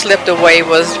really slipped away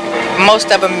was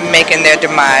most of them making their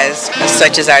demise,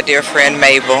 such as our dear friend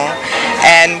Mabel,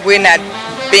 and we're not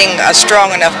being a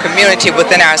strong enough community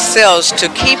within ourselves to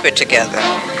keep it together.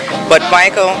 But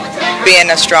Michael, being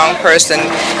a strong person,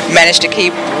 managed to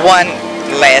keep one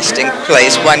lasting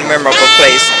place, one memorable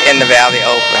place in the valley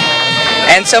open.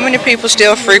 And so many people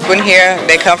still frequent here.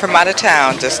 They come from out of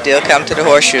town to still come to the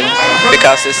Horseshoe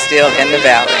because it's still in the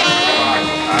valley.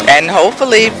 And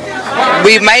hopefully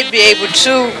we might be able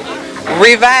to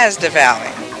revise the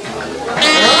valley.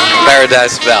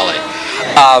 Paradise Valley.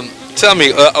 Tell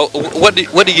me, what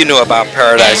do you know about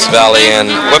Paradise Valley, and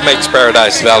what makes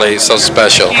Paradise Valley so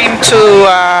special?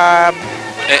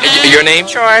 Your name?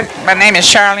 Troy. My name is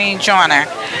Charlene Joyner.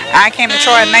 I came to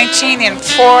Troy in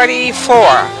 1944,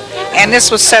 and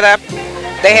this was set up.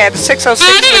 They had 606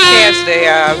 kids, the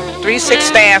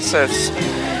 3-6 dancers,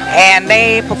 and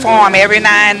they perform every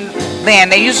now and then.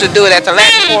 They used to do it at the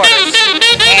Latin Quarters,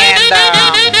 and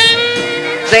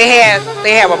they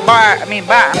have a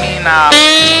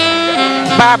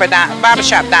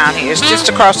barbershop down here. It's just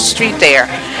across the street there,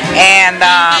 and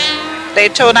they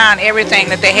tore down everything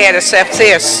that they had except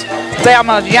this.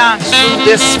 Thelma Young moved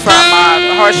this from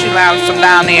the Horseshoe Lounge from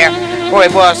down there where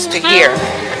it was to here,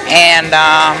 and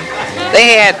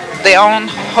they had their own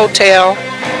hotel.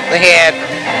 They had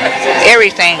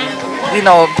everything, you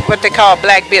know, what they call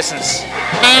black business,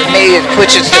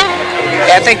 which is,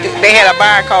 I think they had a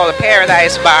bar called the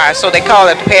Paradise Bar, so they call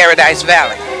it the Paradise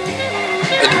Valley.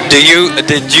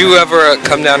 Did you ever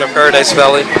come down to Paradise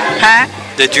Valley? Huh?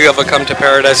 Did you ever come to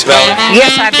Paradise Valley?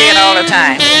 Yes, I did all the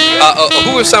time.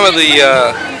 Who were some of the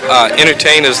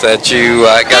entertainers that you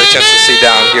got a chance to see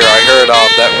down here? I heard of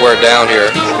that word down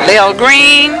here. Lil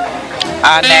Green,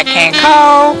 Nat King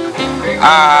Cole,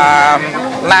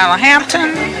 Lionel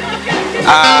Hampton.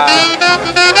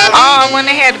 When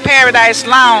they had the Paradise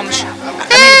Lounge,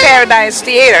 Paradise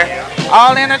Theater,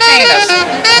 all entertainers.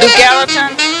 Duke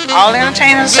Ellington, all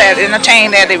entertainers that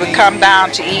entertained there, they would come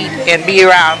down to eat and be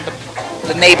around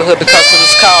the neighborhood because it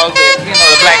was called,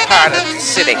 the black part of the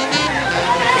city.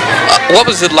 What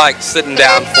was it like sitting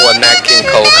down for a Nat King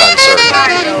Cole concert?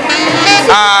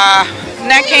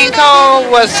 Nat King Cole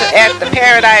was at the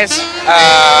Paradise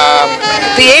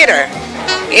Theater.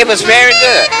 It was very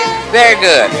good, very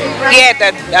good. He had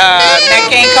the Nat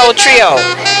King Cole Trio,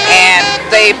 and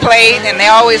they played, and they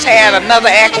always had another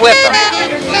act with them,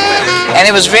 and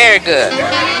it was very good.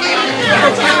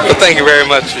 Well, thank you very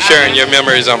much for sharing your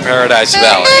memories on Paradise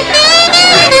Valley.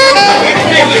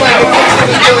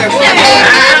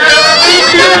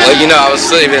 Well, you know, I was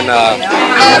saving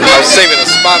a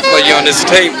spot for you on this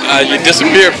tape. You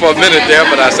disappeared for a minute there,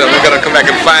 but I said we're going to come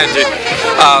back and find you.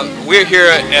 We're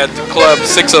here at the Club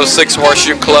 606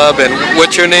 Horseshoe Club, and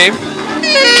what's your name?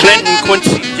 Clinton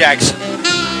Quincy Jackson.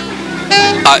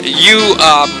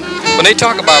 When they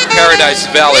talk about Paradise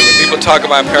Valley, when people talk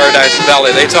about Paradise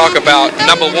Valley, they talk about,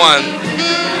 number one,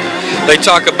 they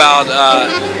talk about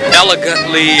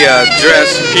elegantly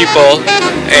dressed people,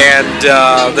 and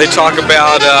they talk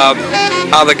about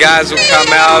how the guys would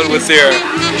come out with their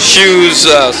shoes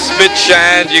spit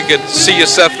shined. You could see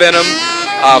yourself in them,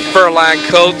 fur-lined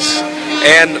coats,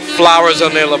 and flowers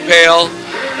on their lapel,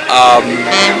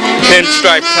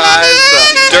 pinstripe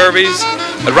ties, derbies.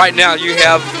 And right now you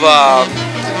have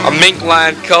a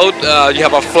mink-lined coat, you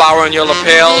have a flower on your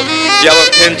lapel, you have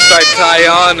a pinstripe tie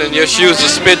on, and your shoes are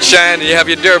spit shine, and you have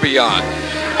your derby on.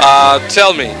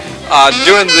 Tell me,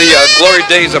 during the glory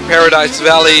days of Paradise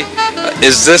Valley,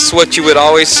 is this what you would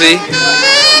always see?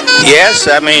 Yes,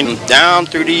 I mean, down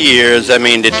through the years, I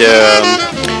mean,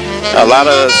 a lot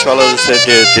of fellows at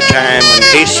the time when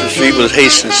Hastings Street was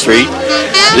Hastings Street,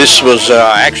 this was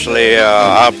actually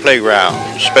our playground,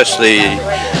 especially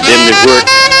them that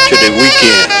worked to the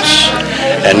weekends.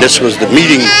 And this was the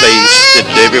meeting place that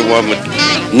everyone would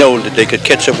know that they could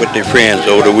catch up with their friends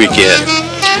over the weekend.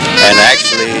 And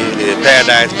actually, the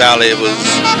Paradise Valley was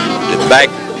the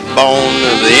backbone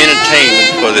of the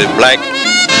entertainment for the black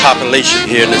population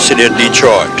here in the city of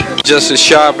Detroit. Just as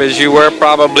sharp as you were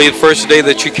probably the first day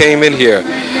that you came in here.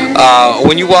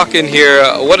 When you walk in here,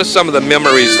 what are some of the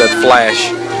memories that flash?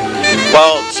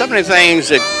 Well, some of the things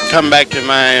that come back to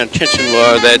my attention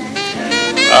were that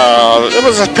there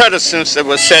was a precedent that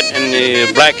was set in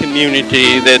the black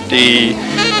community that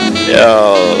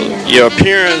your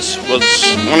appearance was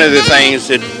one of the things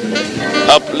that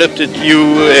uplifted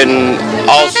you, and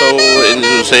also it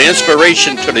was an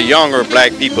inspiration to the younger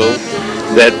black people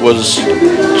that was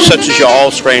such as your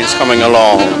offsprings coming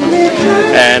along.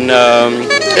 And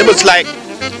it was like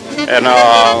an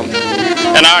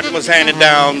art was handed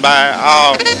down by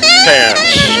our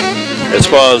parents as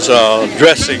far as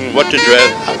dressing, what to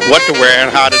dress, what to wear,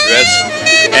 and how to dress.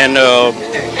 And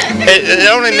it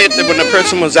only meant that when a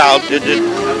person was out, it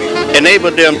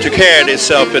enabled them to carry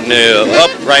themselves in the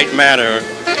upright manner.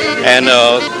 And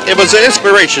it was an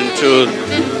inspiration to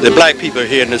the black people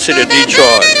here in the city of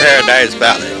Detroit, Paradise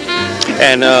Valley.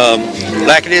 And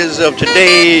like it is of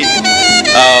today,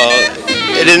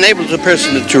 it enables a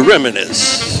person to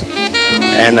reminisce.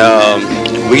 And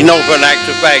we know for an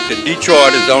actual fact that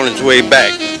Detroit is on its way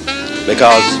back,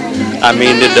 because I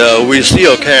mean that we're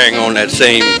still carrying on that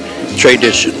same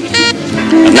tradition.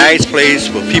 A nice place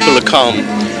for people to come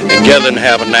and gather and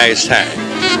have a nice time.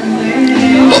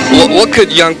 What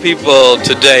could young people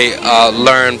today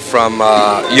learn from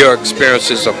your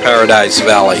experiences of Paradise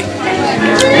Valley?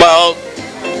 Well,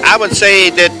 I would say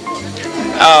that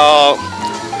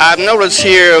I've noticed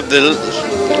here the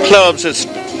clubs that's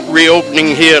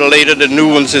reopening here later, the new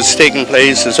ones that's taking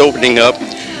place, is opening up,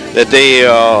 that they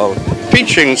are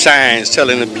featuring signs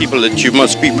telling the people that you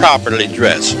must be properly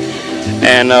dressed.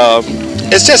 And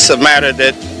it's just a matter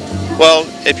that, well,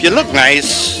 if you look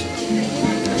nice,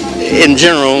 in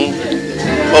general,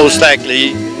 most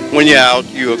likely when you're out,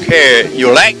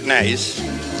 you'll act nice,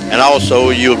 and also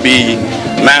you'll be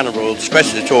mannerable,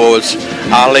 especially towards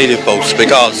our lady folks,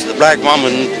 because the black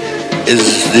woman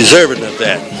is deserving of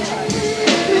that.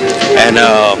 And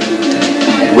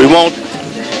we want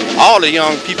all the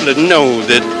young people to know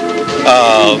that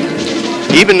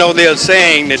even though they're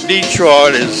saying that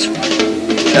Detroit is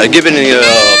given a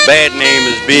bad name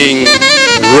as being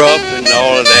rough and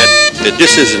all of that, that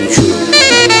this isn't true.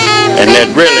 And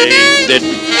that really, that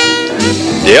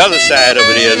the other side of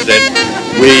it is that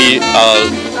we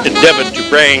endeavor to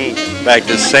bring back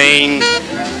the same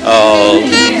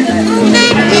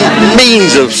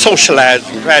means of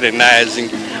socializing, fraternizing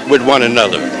with one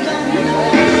another.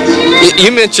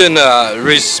 You mentioned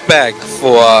respect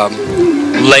for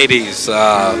ladies,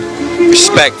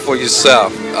 respect for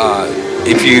yourself.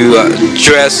 If you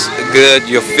dress good,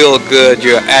 you feel good,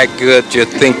 you act good, you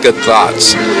think good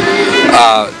thoughts.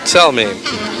 Tell me,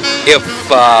 if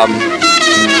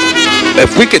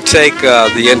we could take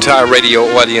the entire radio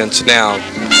audience now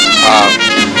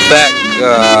back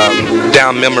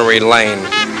down memory lane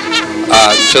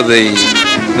to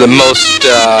the most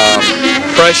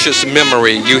precious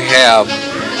memory you have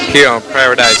here on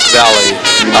Paradise Valley,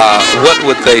 what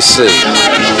would they see?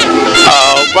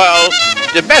 Well,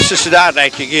 the message that I'd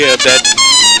like to give, that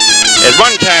At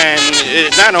one time,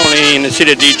 not only in the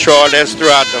city of Detroit, that's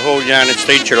throughout the whole United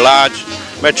States, your large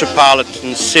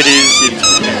metropolitan cities,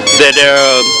 that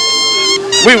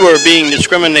we were being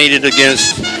discriminated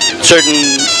against certain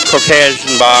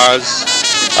Caucasian bars.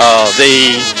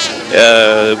 They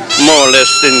more or less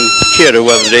didn't care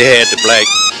whether they had the black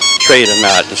trade or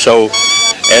not. And so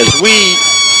as we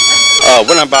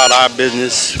went about our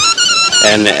business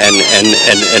and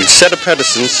set a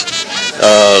precedence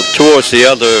towards the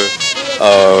other,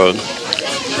 I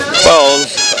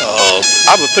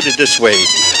would put it this way: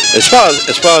 as far as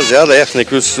the other ethnic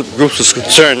groups was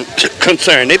concerned,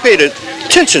 they paid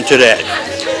attention to that.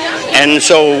 And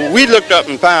so we looked up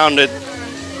and found that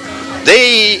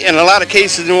they, in a lot of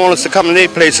cases, didn't want us to come to their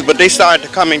places, but they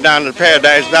started coming down to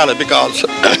Paradise Valley because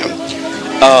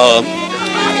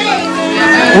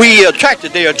we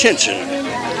attracted their attention.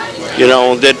 You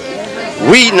know, that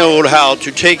we know how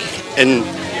to take and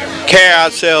carry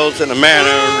ourselves in a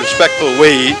manner, respectful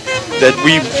way that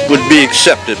we would be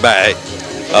accepted by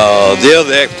the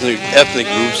other ethnic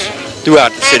groups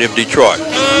throughout the city of Detroit.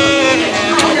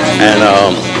 And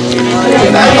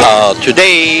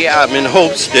today I'm in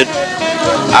hopes that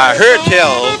I heard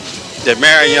tell that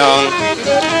Mary Young,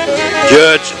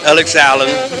 Judge Alex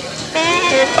Allen,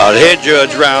 the head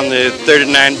judge around the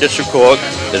 39th District Court,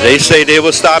 that they say they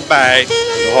will stop by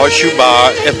the Horseshoe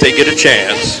Bar if they get a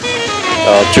chance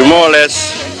to more or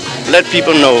less let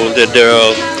people know that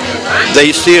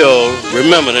they still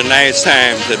remember the nice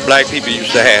times that black people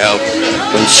used to have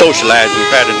when socializing,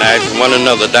 fraternizing one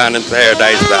another down in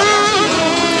Paradise Valley.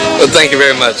 Well, thank you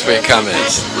very much for your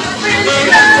comments.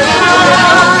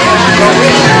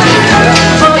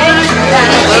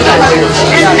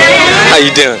 How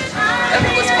you doing?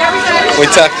 We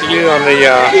talked to you on the,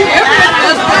 I'll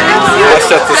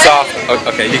shut this off.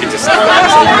 Okay, you can just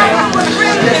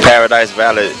Paradise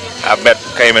Valley. I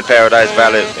came in Paradise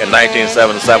Valley in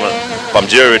 1977 from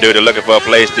jury duty looking for a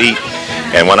place to eat.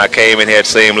 And when I came in here, it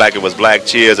seemed like it was Black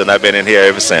Cheers, and I've been in here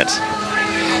ever since.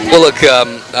 Well, look,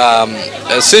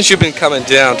 since you've been coming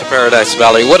down to Paradise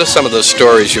Valley, what are some of the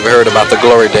stories you've heard about the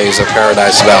glory days of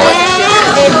Paradise Valley?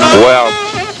 Well,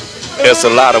 it's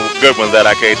a lot of good ones that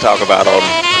I can't talk about on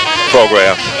the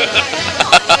program.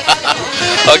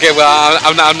 Okay, well,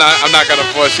 I'm not going to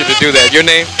force you to do that. Your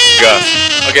name? Gus.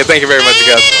 Okay, thank you very much,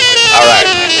 Gus. All right.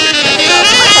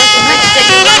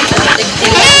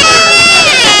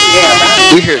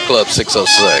 We're here at Club 606,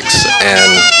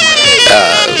 and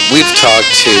we've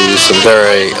talked to some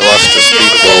very illustrious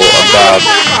people about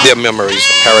their memories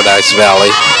of Paradise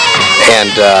Valley,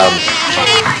 and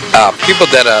people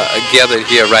that are gathered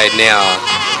here right now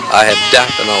have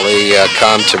definitely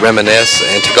come to reminisce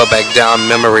and to go back down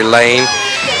memory lane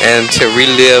and to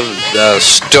relive the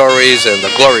stories and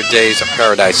the glory days of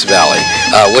Paradise Valley.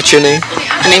 What's your name?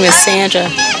 My name is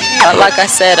Sandra. Like I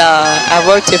said, I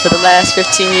worked here for the last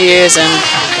 15 years and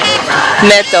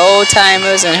met the old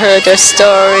timers and heard their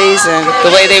stories and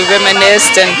the way they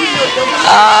reminisced, and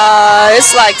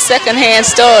it's like secondhand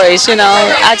stories, you know.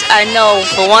 I know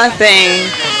for one thing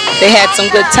they had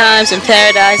some good times in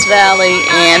Paradise Valley,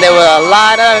 and there were a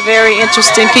lot of very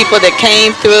interesting people that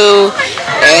came through,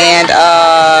 and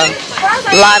a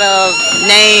lot of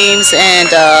names,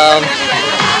 and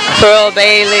Pearl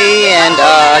Bailey and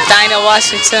Dinah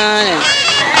Washington and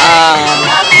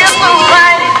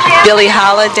Billie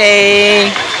Holiday,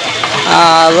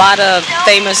 a lot of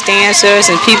famous dancers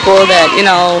and people that, you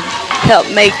know, helped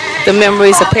make the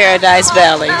memories of Paradise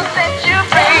Valley.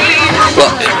 Well,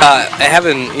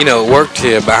 having, you know, worked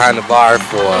here behind the bar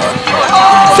for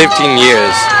 15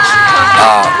 years,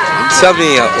 tell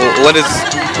me, what is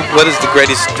the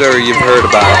greatest story you've heard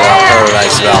about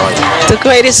Paradise Valley? The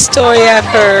greatest story I've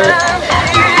heard.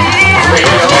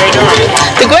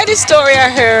 The greatest story I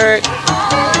heard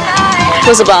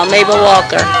was about Mabel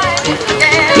Walker.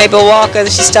 Mabel Walker,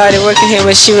 she started working here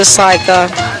when she was like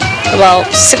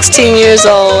about 16 years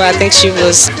old. I think she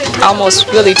was almost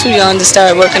really too young to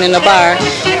start working in the bar.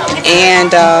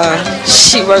 And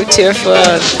she worked here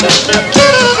for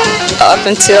up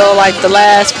until like the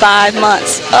last 5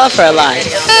 months of her life.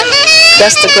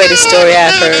 That's the greatest story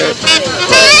I've heard.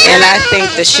 And I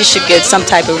think that she should get some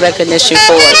type of recognition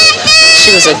for it. She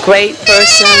was a great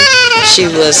person. She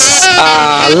was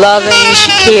loving. She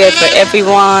cared for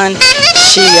everyone.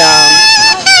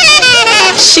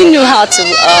 She knew how to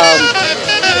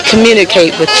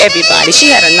communicate with everybody. She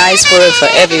had a nice word for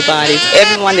everybody.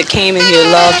 Everyone that came in here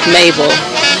loved Mabel.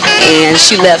 And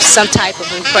she left some type of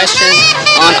impression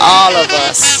on all of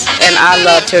us. And I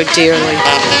loved her dearly.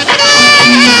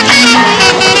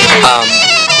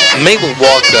 Mabel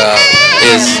Walker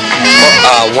is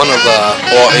one of the,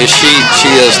 or is she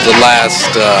is the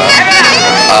last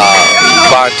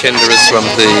bartenderess from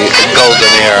the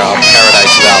golden era of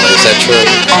Paradise Valley. Is that true?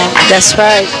 That's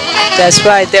right. That's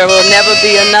right. There will never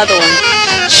be another one.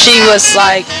 She is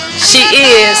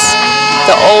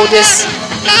the oldest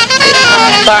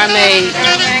barmaid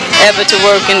ever to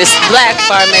work in this, black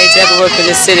barmaids ever work in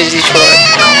the city of Detroit.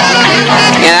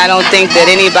 And I don't think that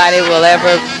anybody will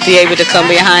ever be able to come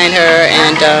behind her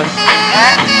and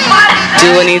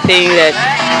do anything that,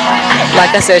 like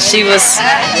I said, she's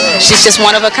just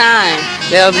one of a kind.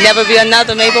 There'll never be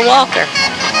another Mabel Walker.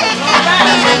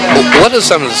 What are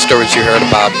some of the stories you heard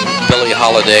about Billie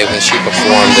Holiday when she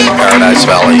performed in Paradise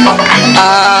Valley?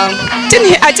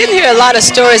 I didn't hear a lot of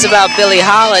stories about Billie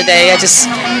Holiday. I just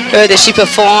heard that she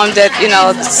performed at,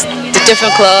 the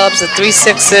different clubs, the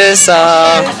 3-6s,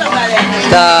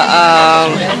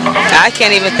 I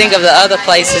can't even think of the other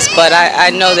places, but I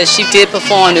know that she did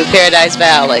perform in Paradise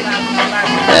Valley.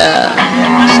 Well,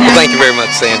 thank you very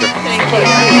much, Sandra.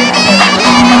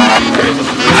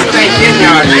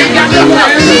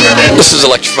 This is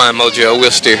Electrifying Mojo.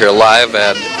 We're still here live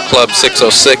at Club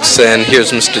 606, and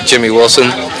here's Mr. Jimmy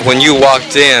Wilson. When you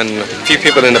walked in, a few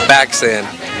people in the back said,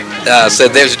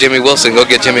 there's Jimmy Wilson, go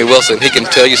get Jimmy Wilson. He can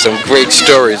tell you some great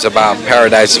stories about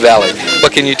Paradise Valley.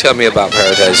 What can you tell me about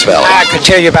Paradise Valley? I could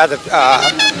tell you about the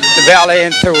Valley,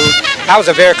 and I was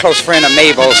a very close friend of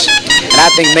Mabel's, and I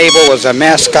think Mabel was a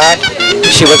mascot.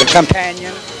 She was a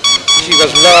companion. She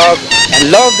was loved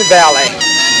and loved the Valley.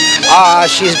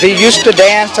 She's been used to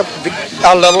dance a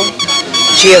little.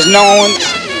 She has known,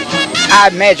 I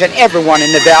imagine, everyone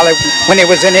in the Valley when it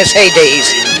was in its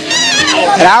heydays.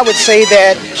 And I would say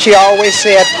that she always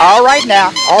said, all right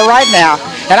now,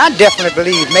 and I definitely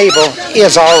believe Mabel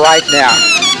is all right now.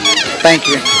 Thank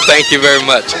you. Thank you very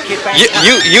much.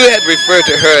 You had referred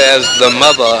to her as the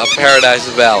mother of Paradise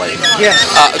Valley. Yes.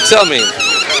 Tell me,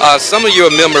 some of your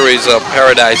memories of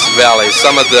Paradise Valley,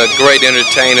 some of the great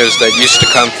entertainers that used to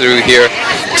come through here.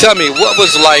 Tell me, what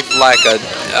was life like?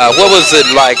 What was it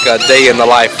like a day in the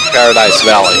life of Paradise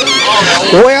Valley?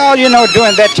 Well,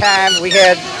 during that time we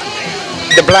had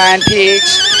the blind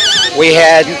pigs, we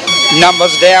had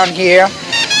numbers down here,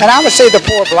 and I would say the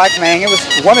poor black man, it was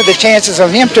one of the chances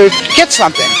of him to get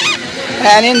something.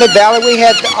 And in the Valley we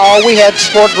had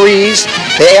Sport Breeze,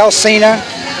 the Elcina.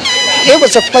 It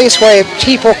was a place where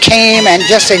people came and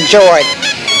just enjoyed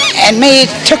and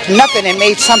took nothing and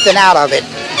made something out of it.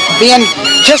 Being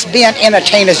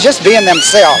entertainers, just being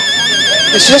themselves.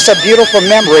 It's just a beautiful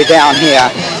memory down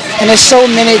here. And there's so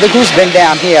many who's been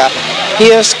down here.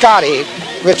 Here's Scotty,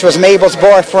 which was Mabel's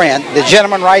boyfriend, the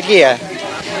gentleman right here.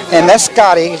 And that's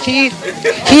Scotty.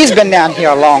 He's been down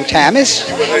here a long time. It's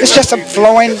just a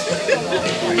flowing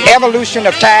evolution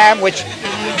of time which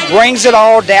brings it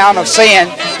all down of saying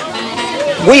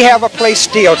we have a place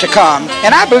still to come.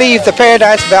 And I believe the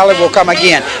Paradise Valley will come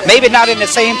again. Maybe not in the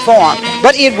same form,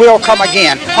 but it will come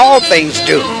again. All things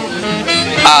do.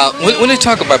 When they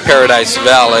talk about Paradise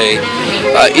Valley,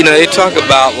 they talk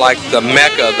about like the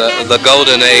Mecca, the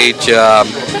golden age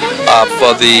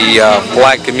for the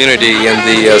black community in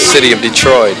the city of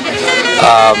Detroit.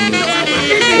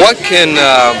 What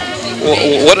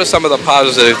are some of the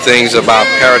positive things about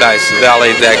Paradise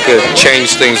Valley that could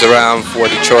change things around for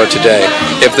Detroit today?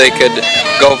 If they could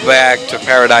go back to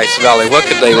Paradise Valley, what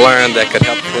could they learn that could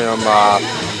help them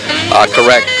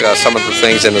correct some of the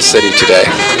things in the city today?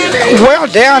 Well,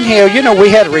 down here, we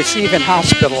had a receiving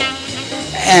hospital.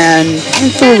 And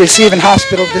through receiving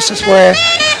hospital, this is where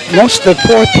most of the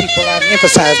poor people, I'm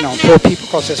emphasizing on poor people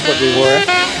because that's what we were,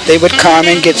 they would come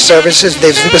and get services.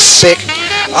 They were sick.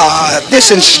 This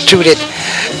instituted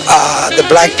the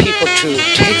black people to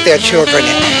take their children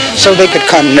in so they could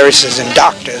come nurses and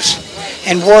doctors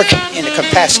and work in the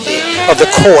capacity of the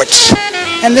courts.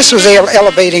 And this was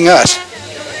elevating us.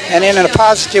 And in a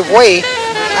positive way,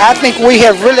 I think we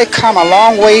have really come a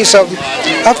long ways of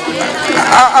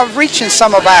reaching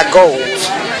some of our goals.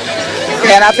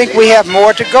 And I think we have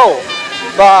more to go.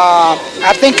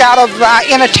 I think out of our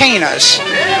entertainers,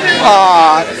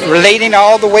 relating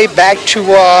all the way back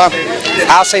to,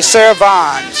 I'll say, Sarah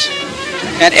Vaughn's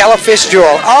and Ella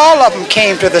Fitzgerald, all of them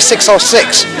came to the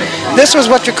 606. This was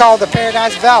what you call the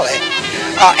Paradise Valley.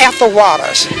 Ethel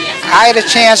Waters. I had a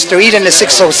chance to eat in the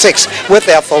 606 with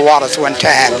Ethel Waters one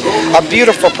time. A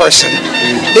beautiful person.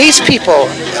 These people,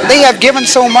 they have given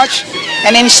so much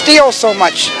and instilled so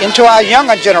much into our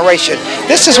younger generation.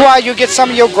 This is why you get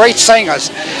some of your great singers.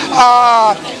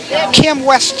 Kim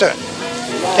Weston,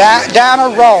 Diana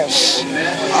Ross.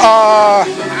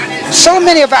 So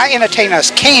many of our entertainers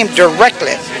came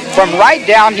directly from right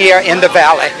down here in the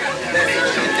Valley.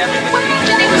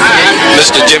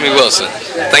 Mr. Jimmy Wilson,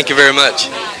 thank you very much.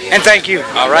 And thank you.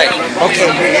 All right. Okay.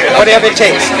 Whatever it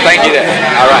takes. Thank you, Dad.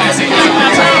 All right.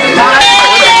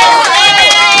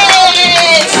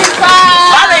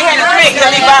 Bobby had a drink. You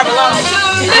leave Bobby alone.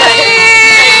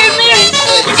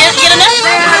 You get enough?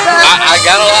 I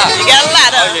got a lot. You got a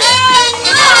lot of it.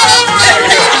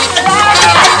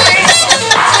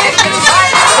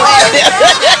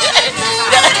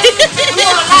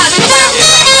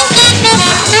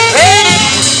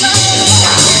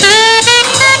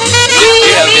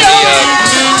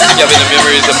 You have any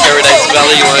memories of Paradise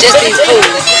Valley you want to Just these fools.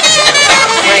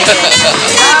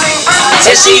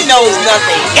 And she knows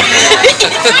nothing.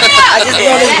 I just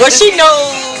want to, what she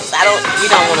knows, you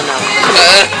don't want to know.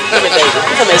 Come here, baby.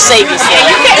 Come here, save yourself.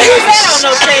 You can't use that on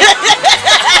no tape.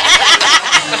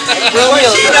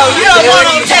 You don't want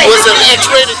no tape. Was it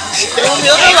X-rated? Super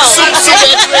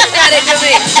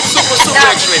X-rated. Super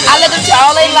X-rated. I let them tell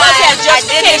all they lies. Have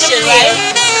justification, right?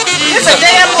 It's a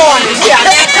damn morning. Yeah, I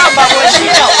can't talk about what she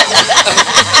knows.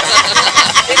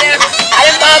 I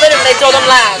didn't bother them. They told them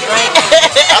lies, right?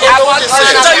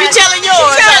 So you telling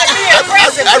yours?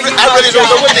 I really don't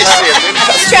know what they said.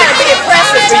 She's trying to be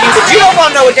impressive for you, but you don't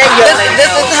want to know what they young lady This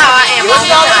is how I am.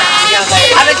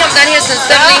 I've been coming down here since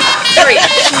 73.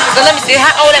 So let me see,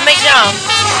 how old that make y'all?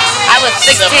 I was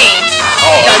 16.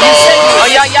 Oh,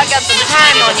 y'all got some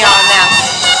time on y'all now.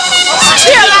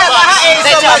 She don't know about her age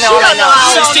so much. She don't know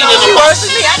how old 16 in the box.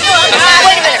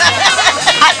 Wait a minute.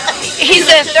 He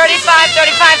says 35,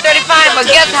 35, 35, but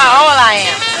guess how old I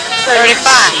am? 35.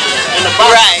 In the box.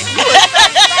 Right.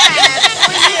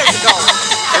 20 years ago.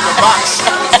 In the box.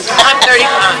 I'm 35.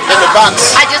 In the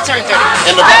box. I just turned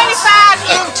 30. In the box.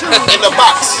 35 in the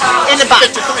box. In the box.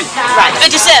 53. Right.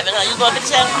 57. You born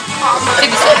 57?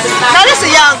 57. Now that's a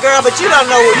young girl, but you don't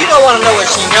know. You don't want to know what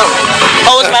she knows.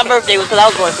 Oh, it's my birthday because I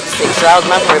was born 56, so that was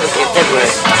my birthday in February.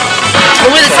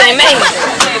 But we're the same age.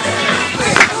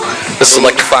 This is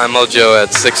Electrify Mojo at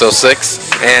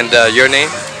 606. And your name?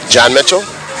 John Mitchell.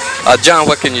 John,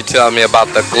 what can you tell me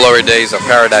about the glory days of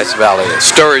Paradise Valley?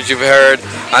 Stories you've heard.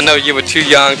 I know you were too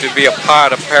young to be a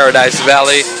part of Paradise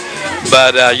Valley,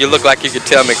 but you look like you could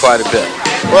tell me quite a bit.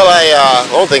 Well,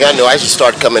 only thing I know, I just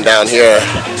started coming down here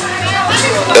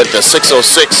at the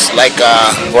 606, like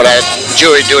when I had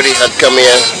jury duty, I'd come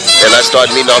in and I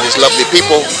started meeting all these lovely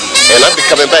people, and I've been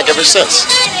coming back ever since.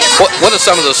 What are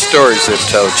some of the stories they've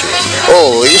told you?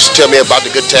 Oh, they used to tell me about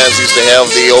the good times they used to have,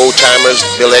 the old timers,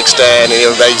 Bill Eckstein, and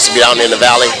everybody used to be down in the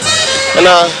valley. And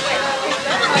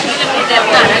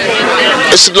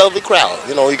it's a lovely crowd.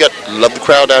 You know, you got a lovely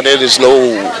crowd down there. There's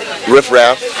no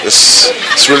riffraff.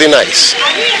 It's really nice.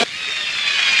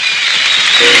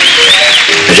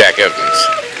 Jack Evans.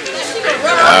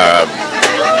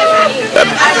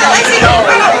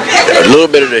 A little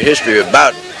bit of the history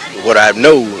about what I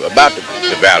know about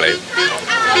the valley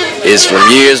is from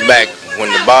years back when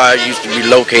the bar used to be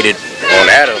located on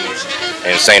Adams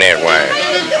and St. Antoine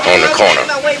on the corner.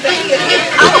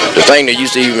 The thing that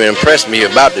used to even impress me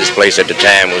about this place at the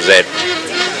time was that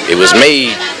it was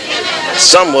made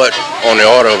somewhat on the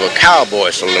order of a cowboy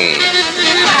saloon.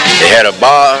 They had a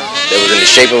bar that was in the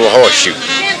shape of a horseshoe.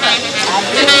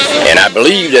 And I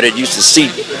believe that it used to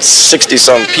seat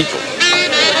 60-some people.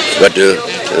 But the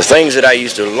things that I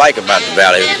used to like about the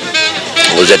valley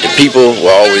was that the people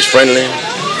were always friendly.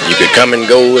 You could come and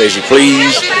go as you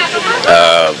please.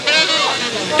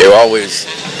 They were always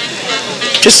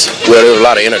there were a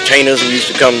lot of entertainers who used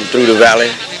to come through the valley.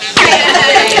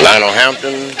 Lionel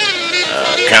Hampton,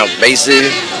 Count Basie,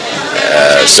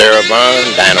 Sarah Vaughan,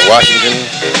 Dinah Washington.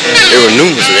 There were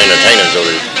numerous of entertainers that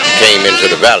came into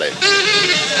the valley.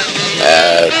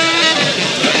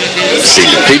 See,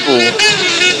 the people,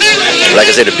 like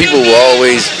I said, the people were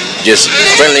always just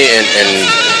friendly and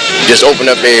just open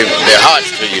up their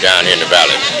hearts to you down here in the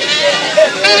valley.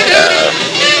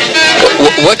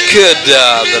 What could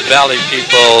the valley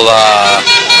people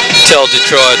tell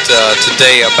Detroit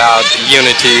today about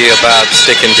unity, about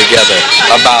sticking together,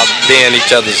 about being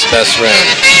each other's best friend?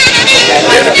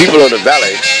 Yeah, the people of the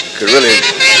valley could really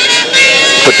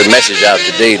put the message out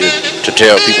today to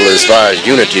tell people as far as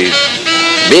unity,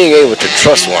 being able to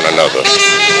trust one another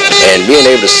and being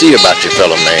able to see about your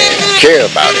fellow man, care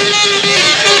about him,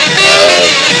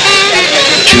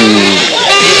 to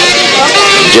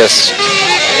just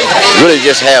really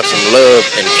just have some love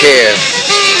and care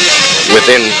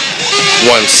within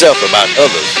oneself about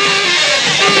others,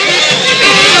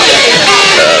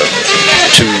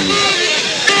 to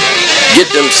get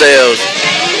themselves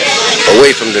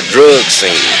away from the drug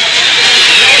scene,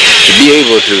 to be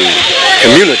able to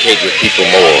communicate with people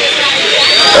more,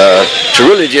 to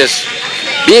really just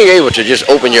being able to just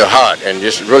open your heart and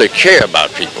just really care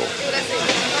about people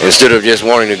instead of just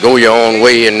wanting to go your own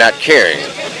way and not caring.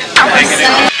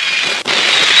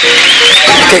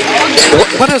 Okay,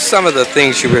 what are some of the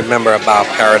things you remember about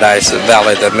Paradise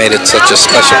Valley that made it such a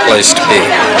special place to be?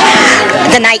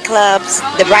 The nightclubs,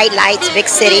 the bright lights,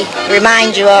 big city.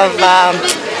 Remind you of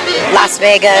Las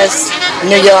Vegas,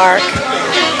 New York,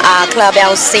 Club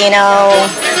El Cino,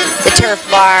 the Turf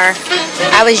Bar.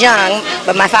 I was young,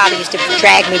 but my father used to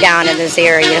drag me down in this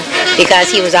area because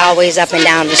he was always up and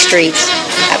down the streets,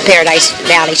 Paradise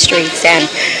Valley streets, and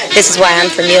this is why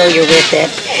I'm familiar with it.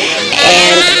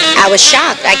 And I was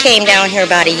shocked. I came down here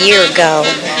about a year ago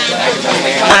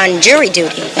on jury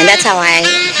duty, and that's how I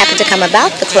happened to come about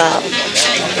the club.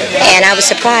 And I was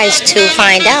surprised to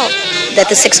find out that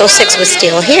the 606 was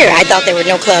still here. I thought there were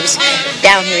no clubs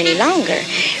down here any longer.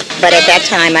 But at that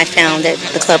time, I found that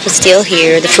the club was still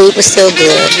here, the food was still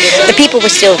good, the people were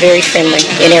still very friendly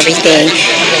and everything.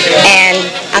 And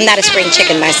I'm not a spring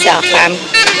chicken myself. I'm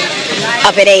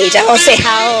up in age. I won't say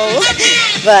how old,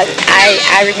 but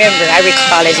I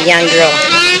recall as a young girl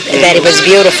that it was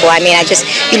beautiful. I mean,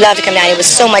 you love to come down. It was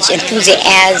so much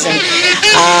enthusiasm.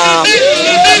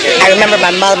 I remember my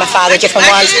mother, my father, different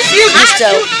ones used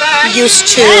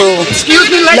to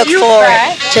look forward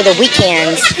to the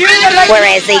weekends,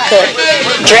 whereas they could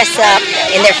dress up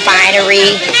in their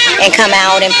finery and come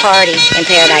out and party in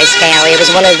Paradise Valley. It was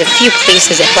one of the few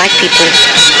places that black people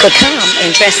could come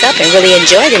and dress up and really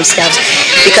enjoy themselves,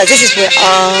 because this is where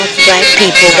all black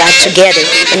people got together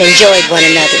and enjoyed one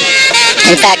another.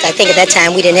 In fact, I think at that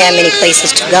time we didn't have many places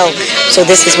to go, so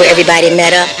this is where everybody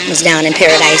met up, was down in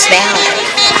Paradise Valley.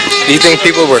 Do you think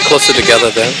people were closer together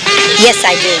then? Yes,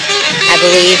 I do. I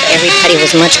believe everybody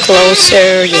was much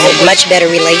closer, you had much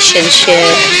better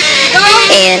relationship,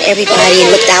 and everybody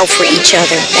looked out for each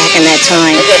other back in that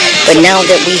time. But now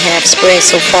that we have spread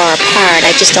so far apart,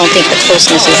 I just don't think the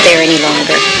closeness is there any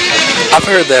longer. I've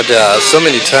heard that so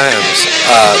many times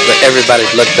that everybody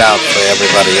looked out for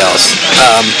everybody else.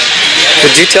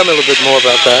 Could you tell me a little bit more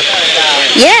about that?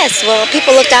 Yes, well,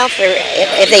 people looked out for,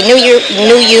 if they knew you,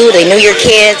 they knew your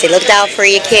kids, they looked out for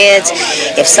your kids.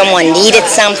 If someone needed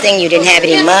something, you didn't have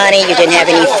any money, you didn't have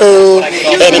any food,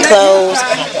 any clothes,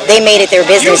 they made it their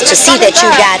business to see that you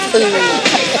got food,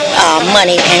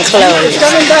 money, and clothes.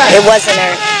 It wasn't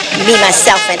a me,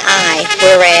 myself, and I,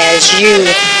 whereas you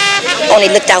only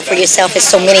looked out for yourself as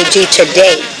so many do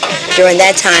today. During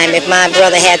that time, if my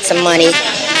brother had some money,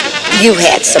 you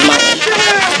had some money.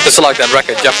 It's like that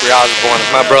record, Jeffrey Osborne, if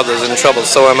my brother's in trouble,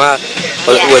 so am I.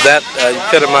 Would that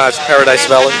epitomize Paradise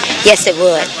Valley? Yes, it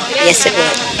would. Yes, it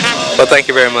would. Well, thank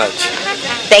you very much.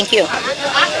 Thank you.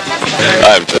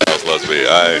 I'm Charles Lusby.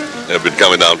 I have been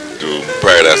coming down to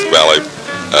Paradise Valley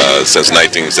since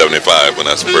 1975 when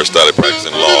I first started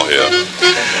practicing law here.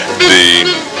 The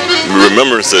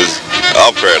remembrances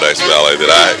of Paradise Valley that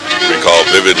I recall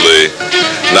vividly,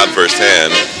 not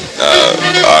firsthand,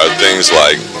 are things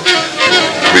like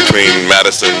between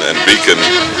Madison and Beacon.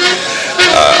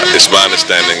 It's my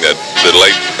understanding that the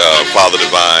late Father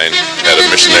Divine had a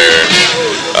missionary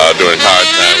during hard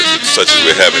times such as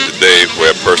we're having today,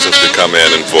 where persons could come in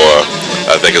and for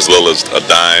I think as little as a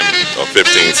dime or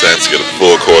 15 cents get a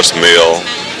full course meal.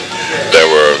 There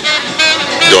were,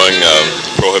 during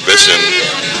Prohibition,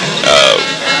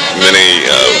 many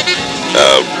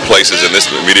places in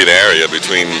this immediate area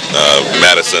between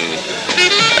Madison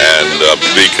and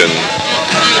Beacon,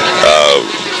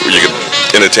 you could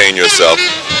entertain yourself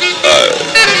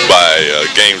by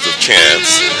games of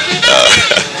chance,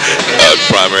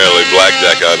 primarily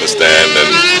blackjack, I understand,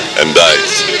 and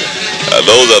dice.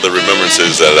 Those are the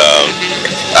remembrances that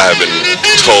I have been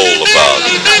told about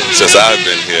since I've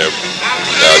been here,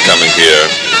 coming here.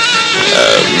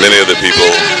 Many of the people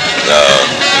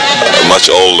much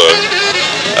older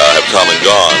have come and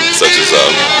gone, such as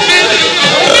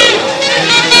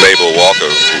Mabel Walker,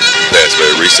 who passed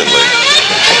very recently.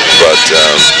 But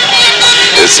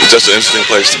it's just an interesting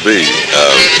place to be.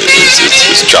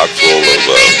 It's chock full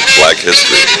of black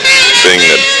history. The thing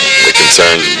that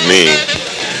concerns me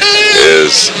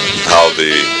is how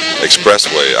the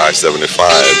expressway, I-75,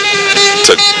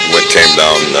 came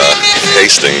down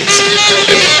Hastings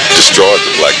and destroyed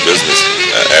the black business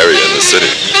area in the city.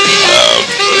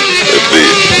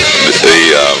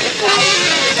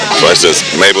 For instance,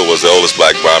 Mabel was the oldest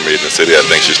black barmaid in the city. I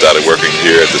think she started working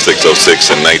here at the 606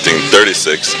 in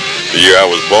 1936, the year I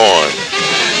was born.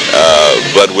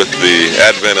 But with the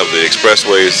advent of the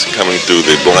expressways coming through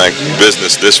the black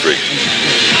business district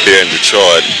here in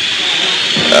Detroit,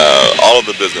 all of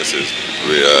the businesses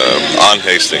on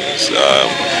Hastings,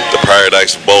 the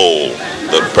Paradise Bowl,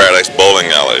 the Paradise Bowling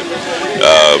Alley,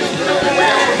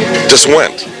 just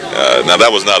went. Now that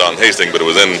was not on Hastings, but it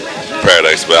was in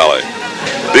Paradise Valley.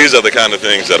 These are the kind of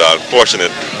things that are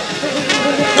unfortunate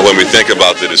when we think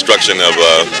about the destruction of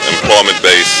employment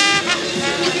base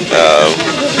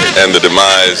and the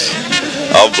demise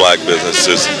of black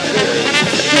businesses.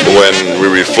 When we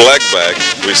reflect back,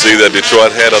 we see that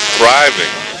Detroit had a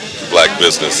thriving black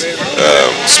business,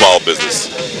 small business,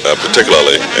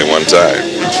 particularly at one time.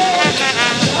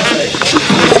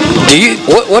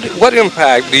 What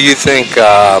impact do you think,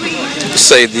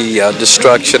 say, the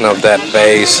destruction of that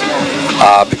base?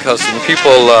 Because when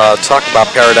people talk about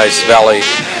Paradise Valley,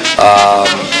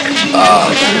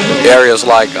 areas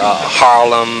like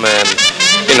Harlem and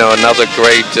another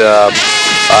great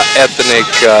ethnic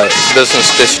business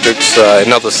districts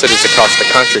in other cities across the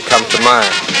country come to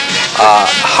mind.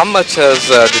 How much has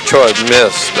Detroit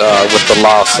missed with the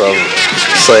loss of,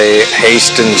 say,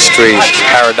 Hastings Street,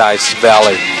 Paradise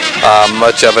Valley?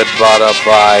 Much of it bought up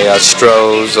by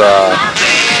Stroh's,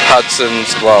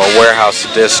 Hudson's warehouse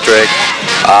district.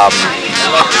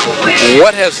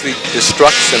 What has the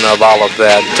destruction of all of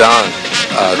that done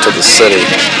to the city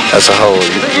as a whole,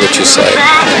 would you say?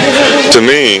 To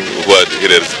me, what it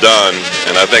has done,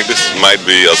 and I think this might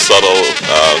be a subtle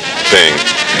thing,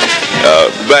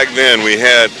 back then we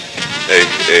had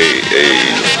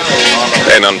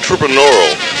an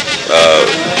entrepreneurial,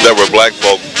 there were black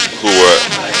folk who were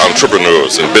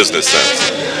entrepreneurs in business sense.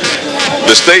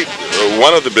 The state,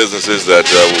 one of the businesses that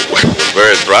was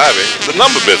very thriving, the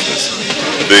lumber business.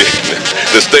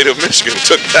 The state of Michigan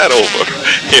took that over.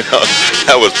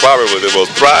 That was probably the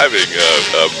most thriving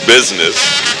business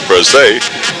per se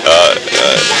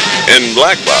in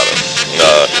Black Bottom.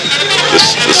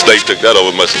 The state took that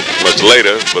over much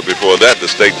later, but before that, the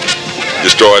state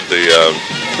destroyed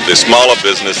the smaller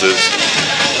businesses,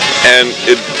 and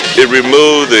it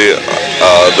removed the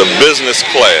business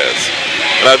class.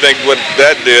 And I think what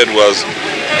that did was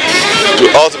to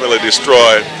ultimately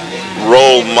destroy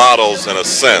role models in a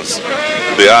sense.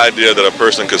 The idea that a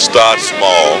person could start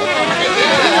small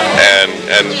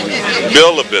and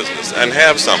build a business and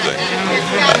have something.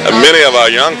 Many of our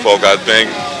young folk, I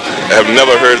think, have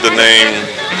never heard the name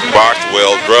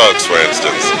Barthwell Drugs, for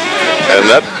instance. And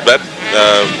that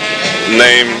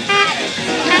name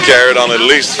carried on at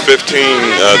least 15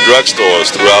 drugstores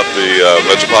throughout the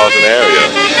metropolitan area.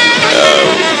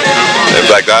 In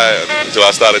fact, until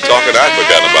I started talking, I'd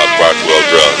forgotten about Barthwell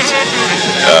Drugs.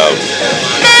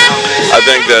 I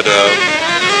think that,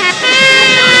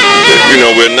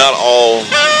 we're not all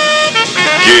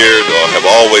geared or have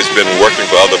always been working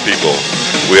for other people.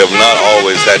 We have not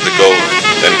always had to go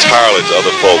entirely to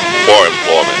other folk for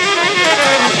employment.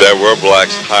 There were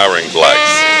blacks hiring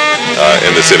blacks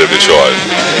in the city of Detroit.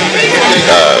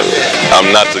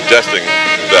 I'm not suggesting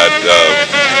that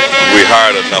we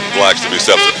hired enough blacks to be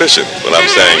self-sufficient, but I'm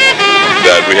saying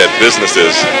that we had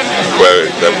businesses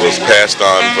that was passed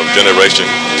on from generation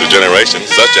to generation,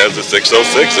 such as the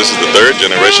 606. This is the third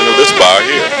generation of this bar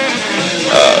here.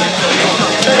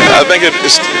 I think it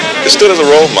stood as a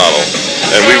role model,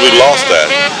 and we lost that.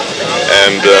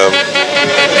 And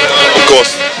of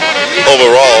course,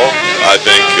 overall, I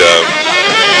think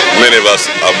many of us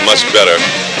are much better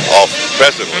off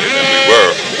presently than we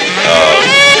were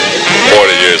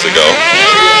 40 years ago,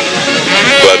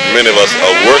 but many of us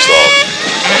are worse off.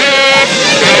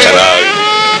 And I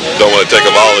don't want to take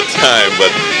up all the time,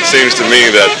 but it seems to me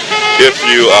that if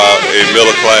you are a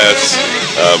middle class,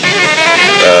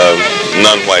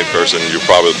 non-white person, you're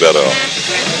probably better off.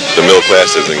 The middle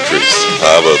class has increased.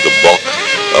 However, the bulk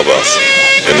of us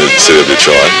in the city of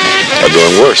Detroit are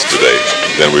doing worse today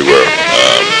than we were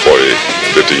 40,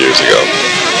 50 years ago.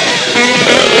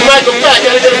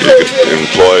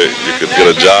 You could get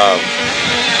a job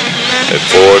at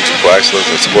Ford's, Chrysler's,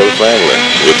 and support a family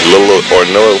with little or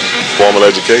no formal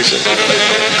education.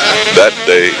 That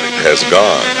day has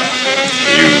gone.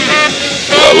 You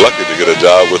are lucky to get a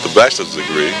job with a bachelor's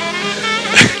degree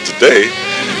today,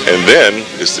 and then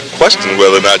it's the question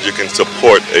whether or not you can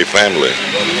support a family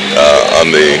on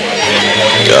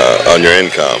your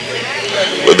income.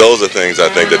 But those are things I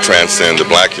think that transcend the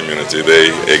black community. They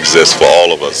exist for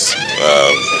all of us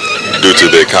due to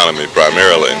the economy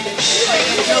primarily.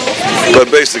 But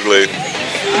basically,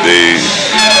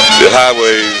 the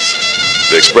highways,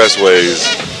 the expressways,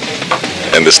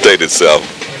 and the state itself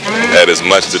had as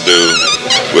much to do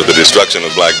with the destruction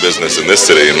of black business in this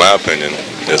city, in my opinion,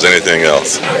 as anything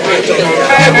else.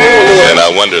 And I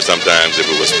wonder sometimes if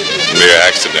it was mere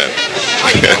accident.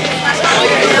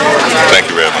 Thank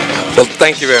you very much. Well,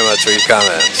 thank you very much for your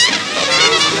comments.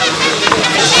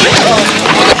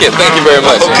 Okay, thank you very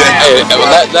much. Okay. Hey,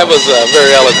 that was a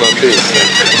very eloquent piece.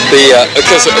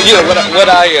 Because you know what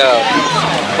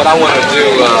I want to do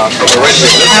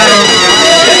originally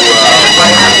is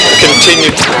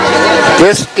continue.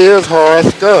 This is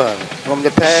Horace Gunn from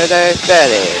the Paradise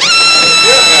Valley.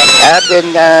 I've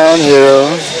been down here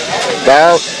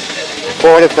about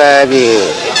 45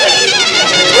 years.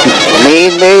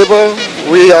 Me and Mabel,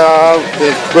 we are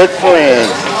good friends.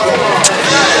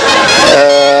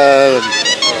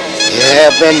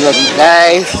 Have been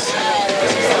nice.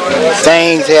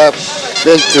 Things have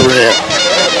been through here.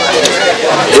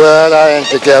 Well, I ain't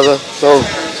together, so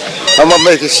I'm gonna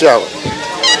make it short.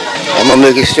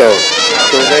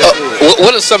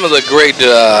 What are some of the great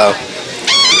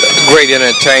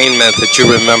entertainment that you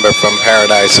remember from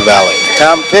Paradise Valley?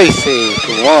 Tom Basie,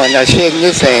 for one. Now shaking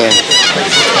his hand.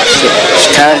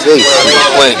 Tom Basie.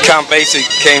 When Count Basie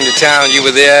came to town, you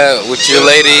were there with your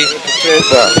lady?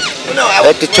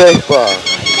 At the church bar.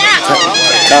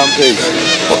 Tom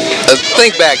Basie.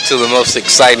 Think back to the most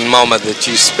exciting moment that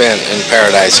you spent in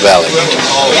Paradise Valley.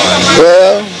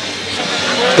 Well,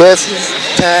 best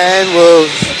time was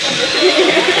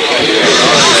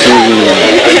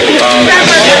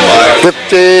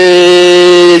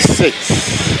 56.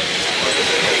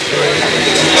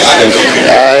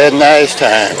 I had a nice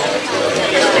time.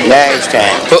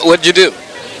 What'd you do?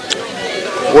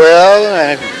 Well,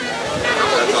 I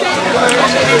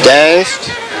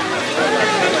danced.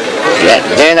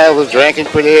 Then I was drinking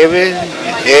pretty heavy,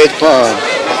 had fun.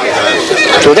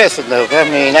 So that's enough. I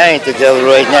mean, I ain't together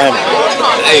right now.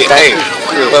 Hey,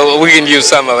 well, we can use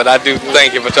some of it. I do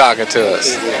thank you for talking to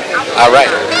us. All right.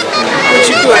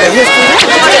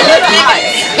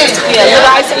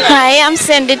 Hi, I'm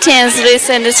Cindy Tinsley,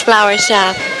 Cindy's Flower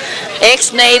Shop.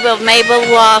 Ex-neighbor of Mabel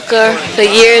Walker for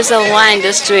years on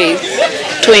Winder Street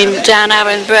between John Arbor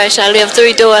and Brush. I lived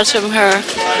 3 doors from her.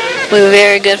 We were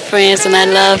very good friends and I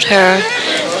loved her.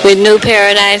 We knew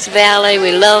Paradise Valley.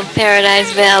 We loved Paradise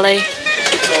Valley.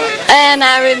 And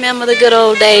I remember the good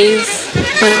old days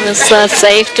when it was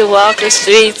safe to walk the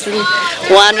streets and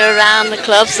wander around the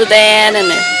Club Sedan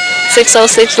and the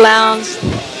 606 Lounge.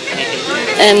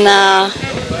 And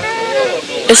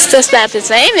it's just not the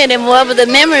same anymore, but the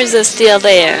memories are still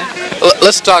there.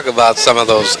 Let's talk about some of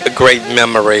those great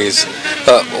memories.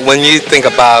 When you think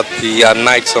about the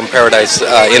nights on Paradise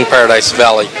in Paradise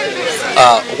Valley,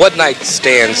 what night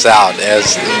stands out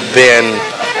as being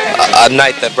a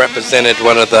night that represented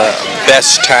one of the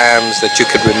best times that you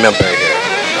could remember here?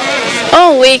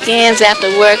 On weekends after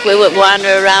work, we would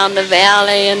wander around the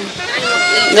valley and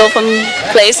go from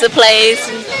place to place.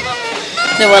 And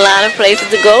there were a lot of places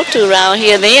to go to around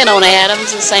here then, on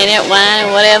Adams and St. Edwine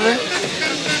and whatever.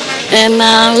 And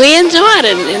we enjoyed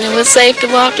it, and it was safe to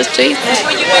walk the streets.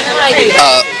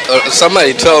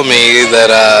 Somebody told me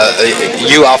that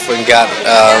you often got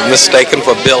mistaken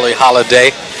for Billie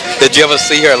Holiday. Did you ever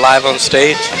see her live on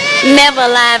stage? Never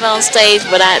live on stage,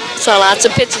 but I saw lots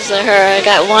of pictures of her. I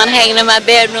got one hanging in my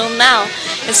bedroom now.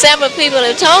 And several people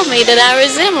have told me that I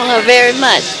resemble her very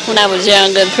much when I was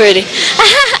young and pretty.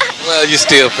 Well, you're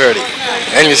still pretty,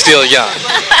 and you're still young.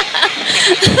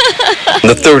 In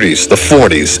the 30s, the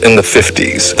 40s, and the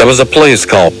 50s, there was a place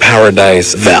called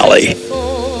Paradise Valley.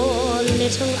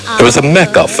 It was a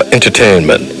mecca for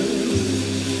entertainment,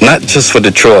 not just for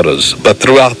Detroiters, but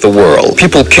throughout the world.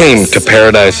 People came to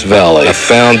Paradise Valley. I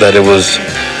found that it was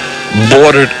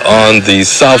bordered on the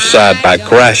south side by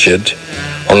Gratiot,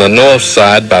 on the north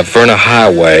side by Verna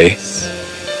Highway,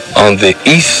 on the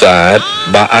east side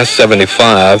by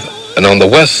I-75, and on the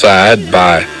west side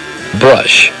by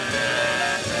Brush.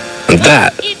 And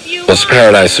that was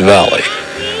Paradise Valley.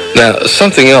 Now,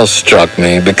 something else struck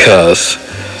me because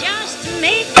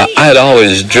I had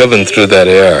always driven through that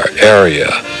area,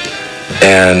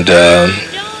 and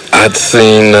I'd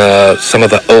seen some of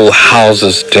the old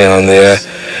houses down there,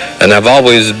 and I've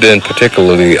always been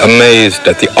particularly amazed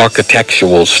at the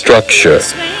architectural structure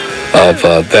of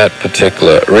that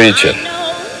particular region,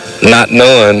 not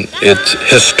knowing its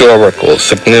historical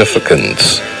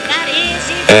significance.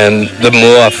 And the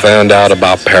more I found out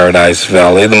about Paradise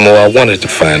Valley, the more I wanted to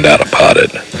find out about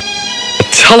it. The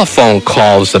telephone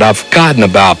calls that I've gotten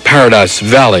about Paradise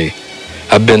Valley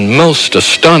have been most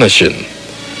astonishing.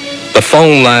 The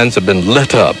phone lines have been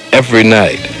lit up every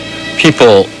night.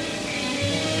 People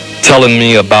telling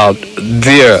me about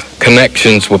their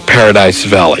connections with Paradise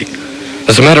Valley.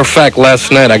 As a matter of fact,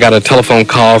 last night I got a telephone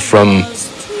call from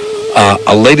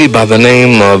a lady by the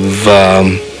name of,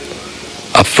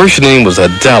 her first name was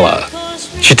Adela.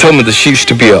 She told me that she used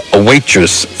to be a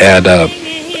waitress at,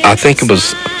 I think it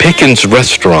was Pickens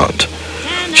Restaurant.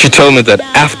 She told me that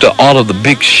after all of the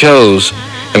big shows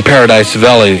in Paradise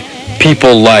Valley,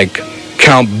 people like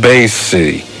Count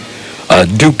Basie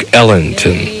Duke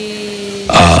Ellington,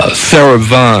 Sarah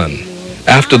Vaughan.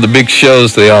 After the big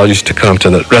shows, they all used to come to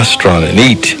the restaurant and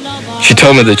eat. She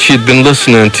told me that she'd been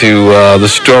listening to the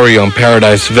story on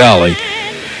Paradise Valley,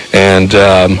 and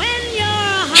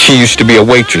she used to be a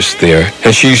waitress there,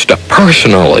 and she used to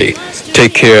personally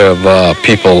take care of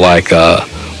people like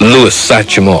Louis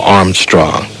Satchmo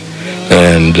Armstrong,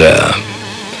 and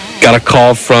got a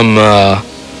call from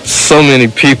so many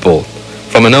people,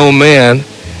 from an old man,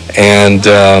 and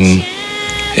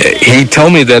he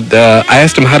told me that I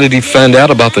asked him how did he find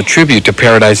out about the tribute to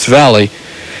Paradise Valley,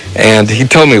 and he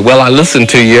told me, well, I listen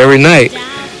to you every night,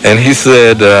 and he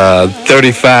said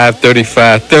 35,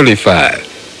 35, 35.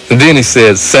 And then he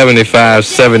said 75,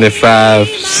 75,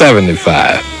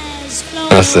 75.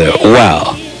 I said,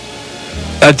 wow.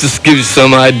 That just gives you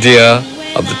some idea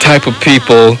of the type of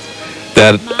people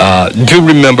that do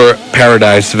remember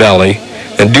Paradise Valley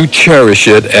and do cherish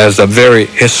it as a very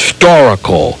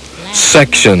historical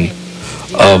section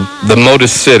of the Motor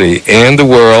City and the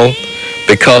world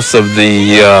because of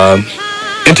the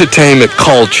entertainment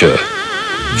culture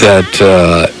that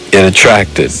it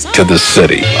attracted to the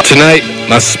city. Tonight,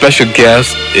 my special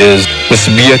guest is Miss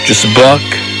Beatrice Buck,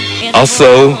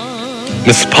 also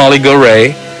Miss Polly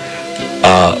Goray,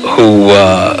 who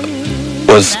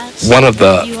was one of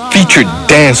the featured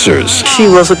dancers. She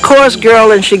was a chorus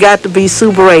girl and she got to be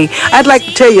Super A. I'd like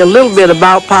to tell you a little bit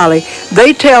about Polly.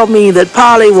 They tell me that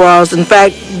Polly was, in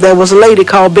fact, there was a lady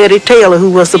called Betty Taylor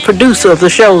who was the producer of the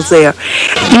shows there.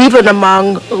 Even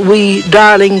among we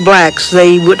darling blacks,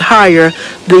 they would hire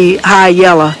the high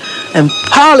yellow. And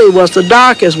Polly was the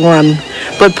darkest one,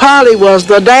 but Polly was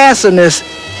the dancingest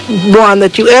one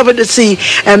that you ever did see.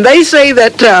 And they say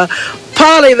that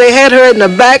Polly, they had her in the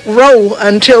back row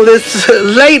until this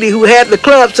lady who had the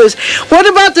club says, what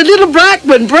about the little black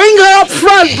one? Bring her up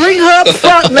front, bring her up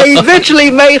front. And they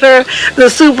eventually made her the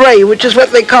Super A, which is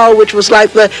what they call, which was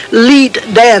like the lead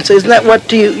dancer. Isn't that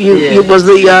what you was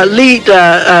the lead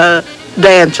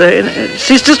dancer? And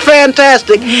she's just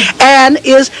fantastic and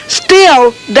is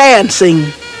still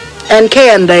dancing and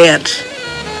can dance.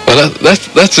 Well,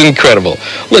 that's incredible.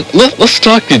 Look, let's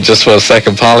talk to you just for a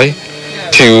second, Polly.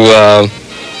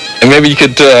 And maybe you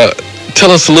could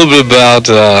tell us a little bit about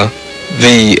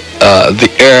the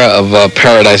era of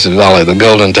Paradise Valley, the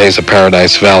golden days of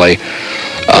Paradise Valley.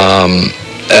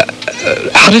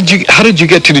 How did you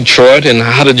get to Detroit, and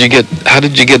how did you get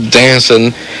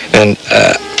dancing, and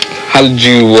how did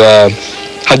you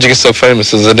get so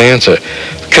famous as a dancer?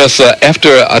 Because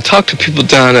after I talked to people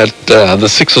down at the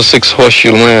 606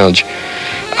 Horseshoe Lounge,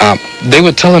 they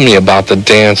were telling me about the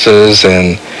dances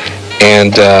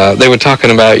and they were talking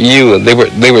about you.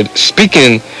 They were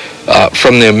speaking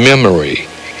from their memory.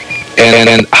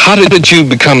 And how did you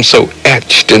become so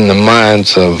etched in the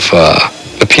minds of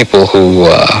the people who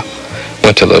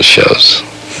went to those shows?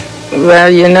 Well,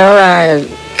 you know, I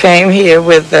came here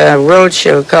with a road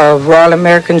show called Royal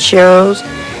American Shows,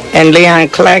 and Leon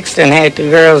Claxton had the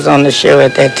girls on the show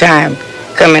at that time,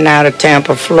 coming out of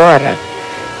Tampa, Florida.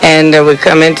 And we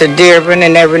come into Dearborn,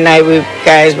 and every night we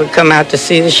guys would come out to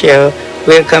see the show.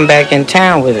 We'd come back in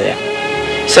town with them.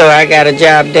 So I got a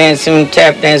job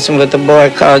tap dancing with a boy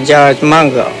called George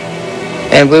Mungo.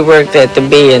 And we worked at the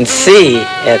B&C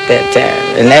at that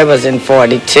time, and that was in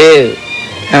 42.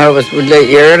 No, it was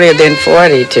earlier than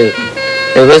 42.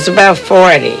 It was about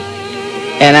 40.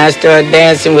 And I started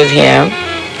dancing with him.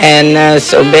 And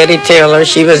so Betty Taylor,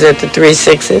 she was at the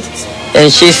 3-6s.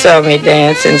 And she saw me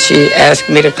dance, and she asked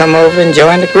me to come over and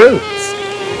join the group.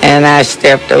 And I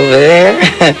stepped over there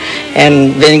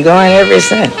and been going ever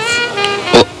since.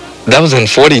 Well, that was in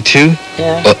 42?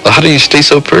 Yeah. Well, how do you stay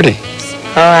so pretty?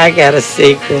 Oh, I got a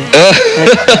secret.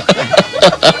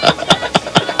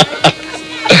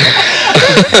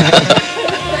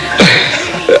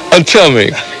 Tell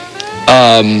me,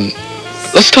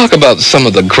 let's talk about some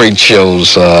of the great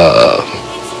shows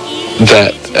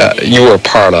that you were a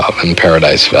part of in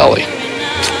Paradise Valley.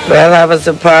 Well, I was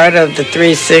a part of the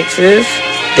 3-6s,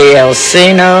 the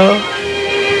Elsino,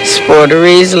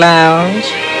 Sporteries Lounge.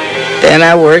 Then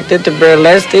I worked at the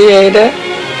Burlesque Theater.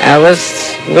 I was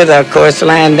with our course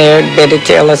line there. Betty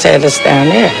Taylor's had us down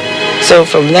there. So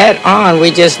from that on,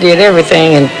 we just did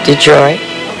everything in Detroit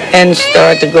and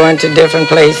started to go into different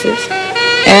places.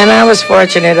 And I was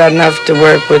fortunate enough to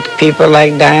work with people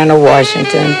like Diana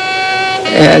Washington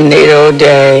and Nita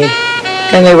O'Day,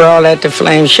 and they were all at the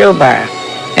Flame Show Bar.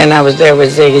 And I was there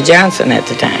with Ziggy Johnson at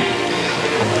the time.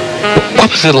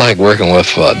 What was it like working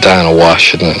with Diana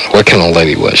Washington? What kind of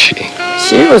lady was she?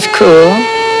 She was cool.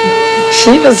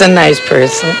 She was a nice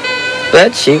person,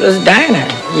 but she was Dinah,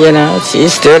 you know. She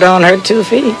stood on her 2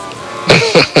 feet.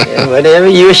 And whatever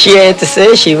she had to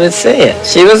say, she would say it.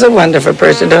 She was a wonderful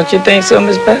person, don't you think so,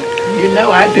 Miss Buck? You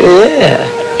know I do. Yeah.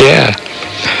 Yeah.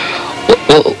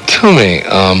 Well, tell me,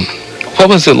 what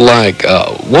was it like?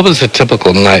 What was a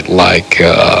typical night like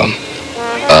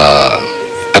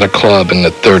at a club in the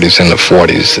 30s and the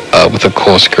 40s with the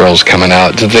course girls coming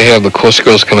out? Did they have the course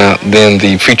girls come out, then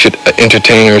the featured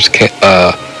entertainers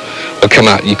would come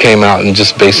out? You came out and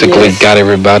just basically got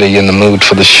everybody in the mood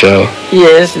for the show?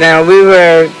 Yes, now we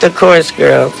were the course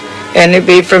girls, and it'd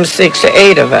be from 6 to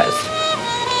 8 of us.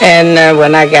 And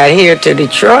when I got here to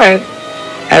Detroit,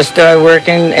 I started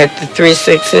working at the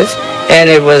 3-6s, and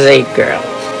it was 8 girls.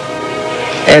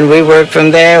 And we worked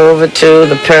from there over to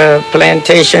the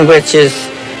plantation, which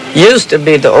used to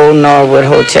be the old Norwood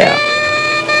Hotel.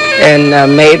 And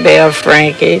Maybelle,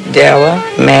 Frankie, Della,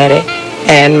 Maddie,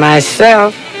 and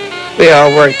myself, we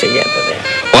all worked together there.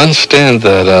 I understand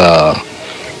that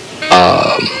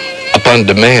upon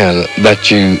demand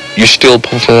that you still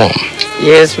perform.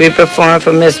 Yes, we performed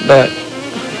for Miss Buck.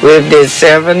 We did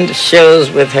 7 shows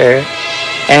with her,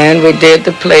 and we did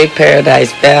the play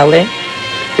Paradise Valley.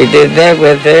 We did that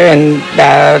with her, and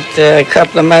about a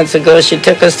couple of months ago, she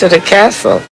took us to the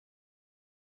castle.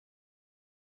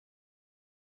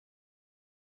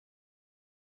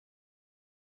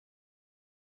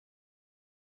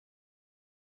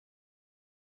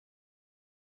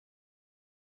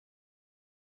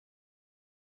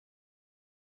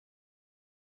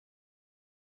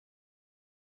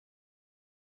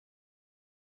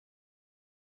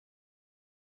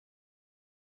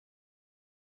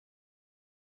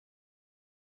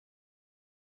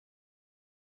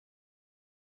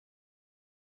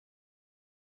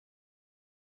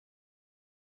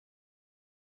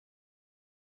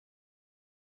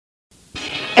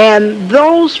 And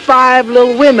those 5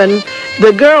 little women,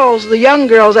 the girls, the young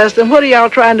girls, asked them, what are y'all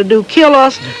trying to do, kill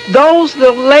us? Those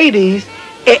little ladies,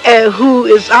 who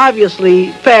is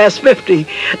obviously past 50,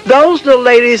 those little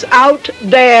ladies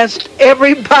out-danced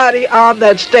everybody on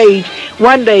that stage.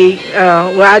 One day,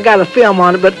 well, I got a film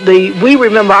on it, but the We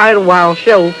Remember Idlewild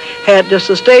show had just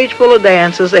a stage full of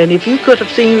dancers, and if you could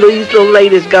have seen these little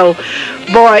ladies go,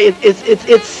 boy,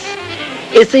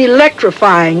 it's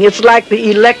electrifying. It's like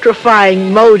the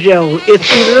electrifying mojo.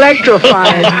 It's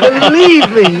electrifying, believe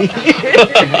me.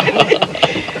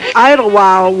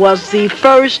 Idlewild was the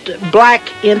first black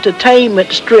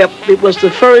entertainment strip. It was the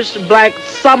first black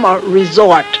summer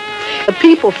resort. The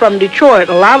people from Detroit,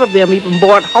 a lot of them even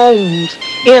bought homes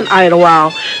in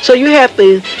Idlewild. So you had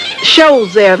the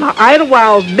shows there. Now,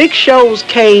 Idlewild's big shows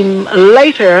came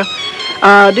later.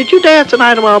 Did you dance in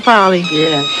Idlewild, Polly?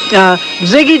 Yeah.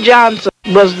 Ziggy Johnson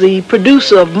was the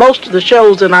producer of most of the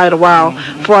shows in Idlewild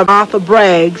for Martha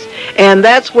Bragg's, and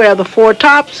that's where the Four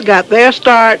Tops got their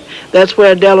start. That's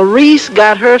where Della Reese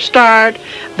got her start.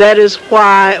 That is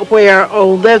where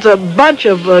there's a bunch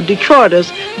of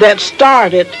Detroiters that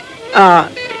started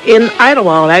in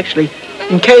Idlewild, actually,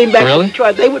 and came back to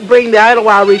Detroit. They would bring the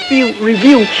Idlewild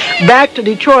review back to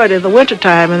Detroit in the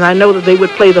wintertime, and I know that they would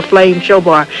play the Flame Show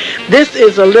Bar. This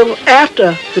is a little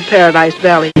after the Paradise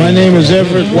Valley. My name is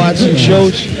Everett Watson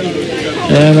Schultz,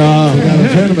 and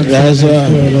as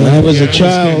I was a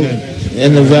child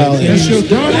in the valley,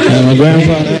 and my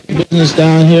grandfather had a business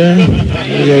down here.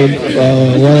 He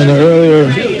was one of the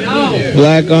earlier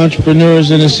black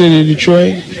entrepreneurs in the city of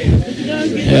Detroit.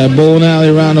 Had bowling alley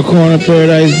around the corner,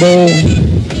 Paradise Bowl,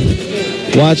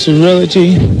 Watson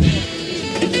Realty.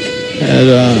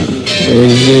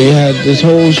 They had this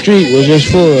whole street was just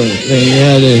full of it. You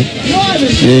had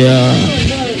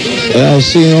the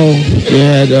Alcino, you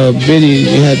had Biddy,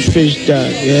 you had Fish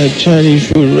Dock, you had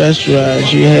Chinese food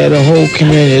restaurants, you had a whole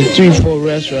community, 3-4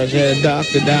 restaurants, you had a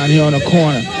doctor down here on the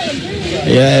corner.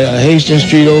 You had Hastings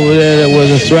Street over there that was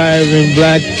a thriving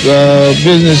black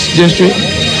business district.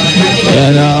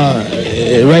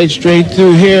 And right straight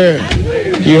through here,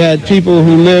 you had people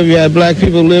who lived, you had black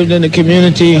people who lived in the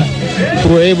community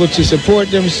who were able to support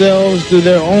themselves through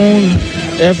their own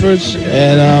efforts,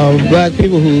 and black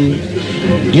people who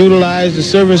utilized the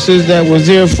services that was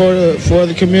there for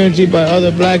the community by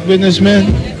other black businessmen.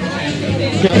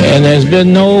 And there's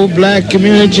been no black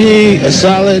community, a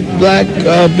solid black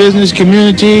business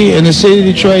community in the city of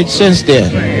Detroit since then.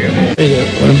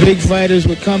 When the big fighters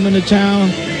would come into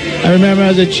town, I remember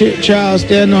as a child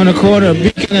standing on the corner of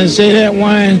Beacon and St.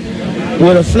 Antoine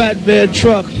with a flatbed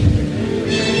truck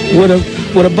with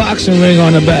a boxing ring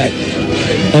on the back.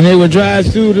 And they would drive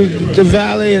through the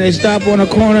valley and they stop on the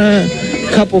corner,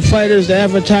 a couple fighters to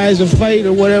advertise a fight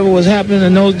or whatever was happening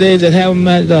in those days. They'd have them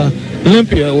at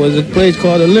Olympia. It was a place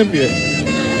called Olympia.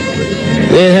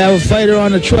 They'd have a fighter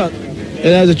on the truck. And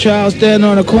as a child standing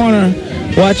on the corner,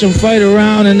 watch them fight a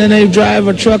round, and then they drive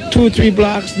a truck 2 or 3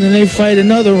 blocks, and then they fight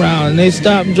another round, and they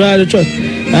stop and drive the truck.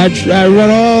 I run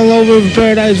all over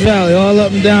Paradise Valley, all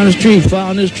up and down the street,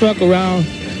 following this truck around,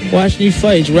 watching these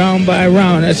fights round by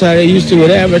round. That's how they used to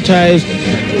would advertise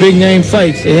big name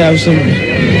fights. They have some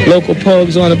local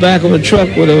pugs on the back of a truck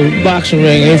with a boxing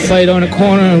ring. They fight on the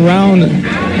corner and round and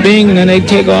bing, and then they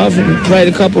take off and fight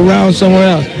a couple rounds somewhere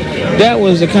else. That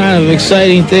was the kind of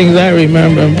exciting things I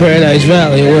remember in Paradise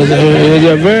Valley. It was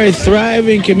a very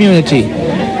thriving community.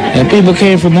 And people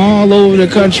came from all over the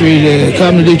country to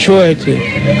come to Detroit. You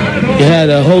had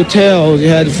hotels, you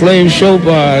had the Flame Show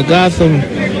Bar, Gotham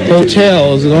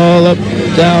hotels, and all up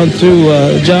down through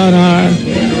John R.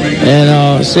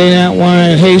 and St.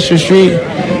 Antoine, Hastings Street.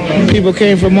 People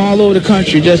came from all over the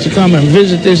country just to come and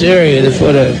visit this area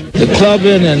for the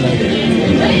clubbing and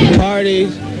the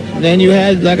parties. Then you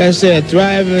had, like I said,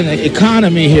 thriving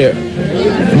economy here.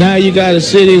 Now you got a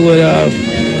city with,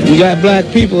 you got black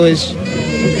people.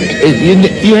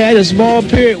 You had a small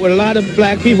period with a lot of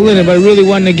black people in it, but it really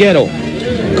wasn't a ghetto.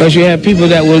 Because you had people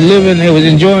that were living, they was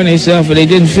enjoying themselves, but they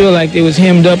didn't feel like they was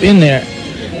hemmed up in there.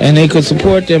 And they could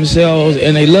support themselves,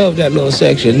 and they loved that little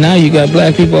section. Now you got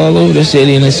black people all over the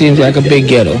city, and it seems like a big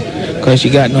ghetto. Because you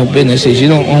got no businesses, you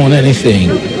don't own anything.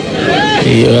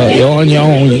 You're on your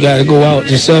own. You got to go out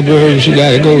to suburbs. You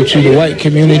got to go to the white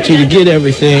community to get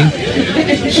everything.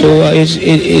 So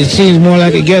it seems more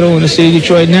like a ghetto in the city of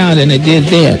Detroit now than it did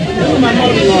then.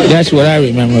 That's what I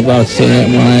remember about St.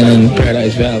 Antoine and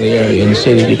Paradise Valley area in the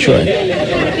city of Detroit.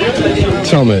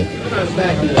 Tell me,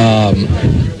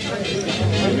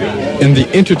 in the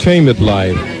entertainment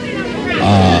life,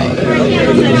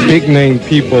 big name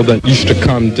people that used to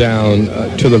come down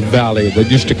to the valley, that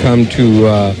used to come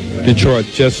to Detroit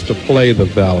just to play the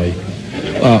valley.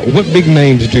 What big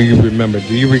names do you remember?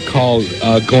 Do you recall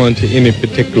going to any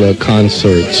particular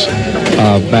concerts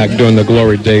back during the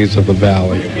glory days of the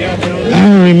valley? I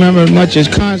don't remember much as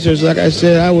concerts. Like I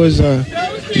said, I was a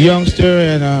youngster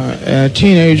and a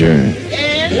teenager.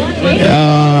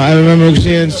 I remember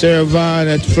seeing Sarah Vaughan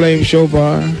at the Flame Show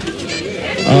Bar.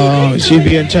 She'd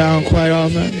be in town quite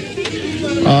often.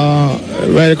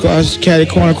 Right across, catty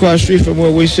corner across the street from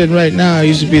where we're sitting right now, it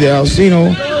used to be the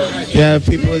Alcino. You had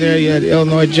people there, you had the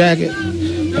Illinois Jacket.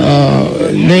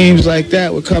 Names like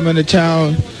that would come into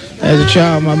town. As a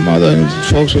child, my mother and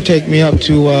folks would take me up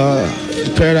to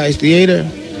the Paradise Theater,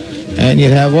 and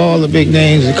you'd have all the big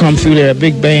names that come through there,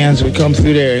 big bands would come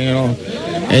through there, you know.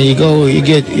 And you go,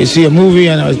 you see a movie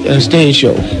and a stage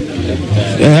show.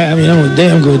 I mean, that was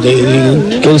damn good days.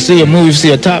 You go see a movie,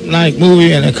 see a top-night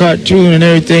movie and a cartoon and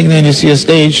everything, then you see a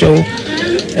stage show.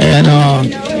 And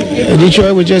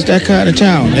Detroit was just that kind of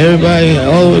town. Everybody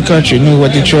all over the country knew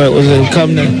what Detroit was.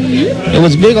 It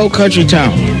was a big old country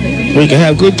town where you could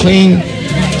have good, clean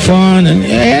fun, and it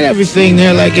had everything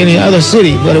there like any other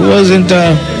city, but it wasn't,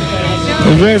 it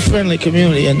was a very friendly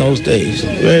community in those days.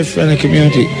 Very friendly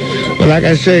community. But like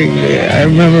I say, I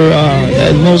remember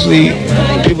that mostly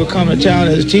people come to town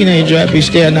as a teenager, I'd be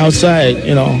standing outside,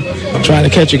 you know, trying to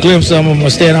catch a glimpse of them, or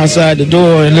stand outside the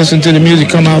door and listen to the music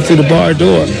come out through the bar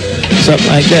door,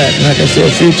 something like that. And like I said,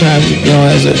 a few times, you know,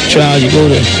 as a child, you go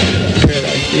to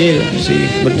Paradise Theater, you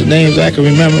see. But the names I can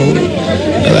remember,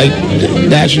 like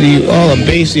naturally, all of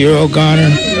Basie, Earl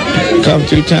Garner, come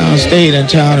through town, stayed in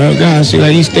town. Earl Garner, see,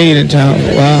 like he stayed in town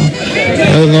for a while.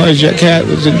 Illinois Jacket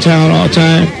was in town all the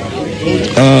time.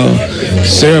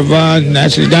 Sarah Vaughan,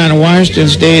 naturally Dinah Washington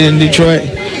stayed in Detroit.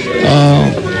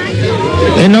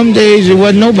 In them days, there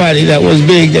wasn't nobody that was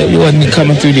big that wasn't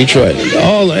coming through Detroit.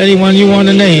 Anyone you want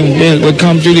to name would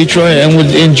come through Detroit and would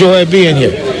enjoy being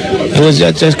here. It was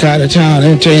that kind of town.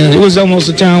 It was almost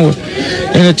a town where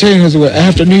entertainers were,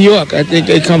 after New York, I think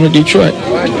they come to Detroit.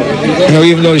 You know,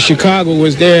 even though Chicago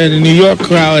was there and the New York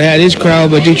crowd had its crowd,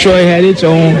 but Detroit had its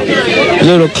own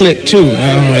little clique too,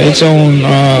 its own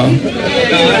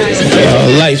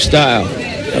lifestyle.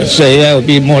 I'd say that would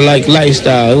be more like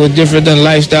lifestyle. It was different than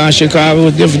lifestyle in Chicago. It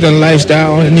was different than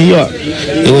lifestyle in New York.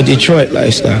 It was Detroit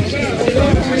lifestyle.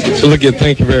 So look at,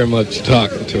 thank you very much for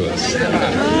talking to us.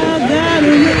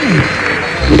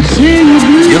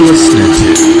 You're listening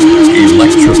to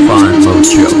Electrifying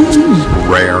Mojo,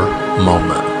 Rare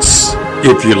Moments.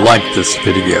 If you like this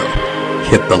video,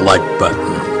 hit the like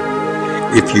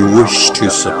button. If you wish to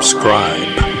subscribe,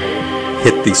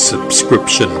 hit the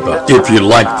subscription button. If you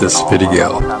like this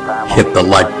video, hit the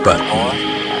like button.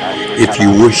 If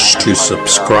you wish to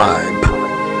subscribe,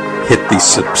 hit the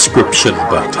subscription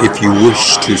button. If you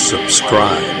wish to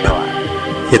subscribe,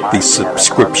 hit the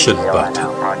subscription button.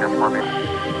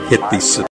 Hit the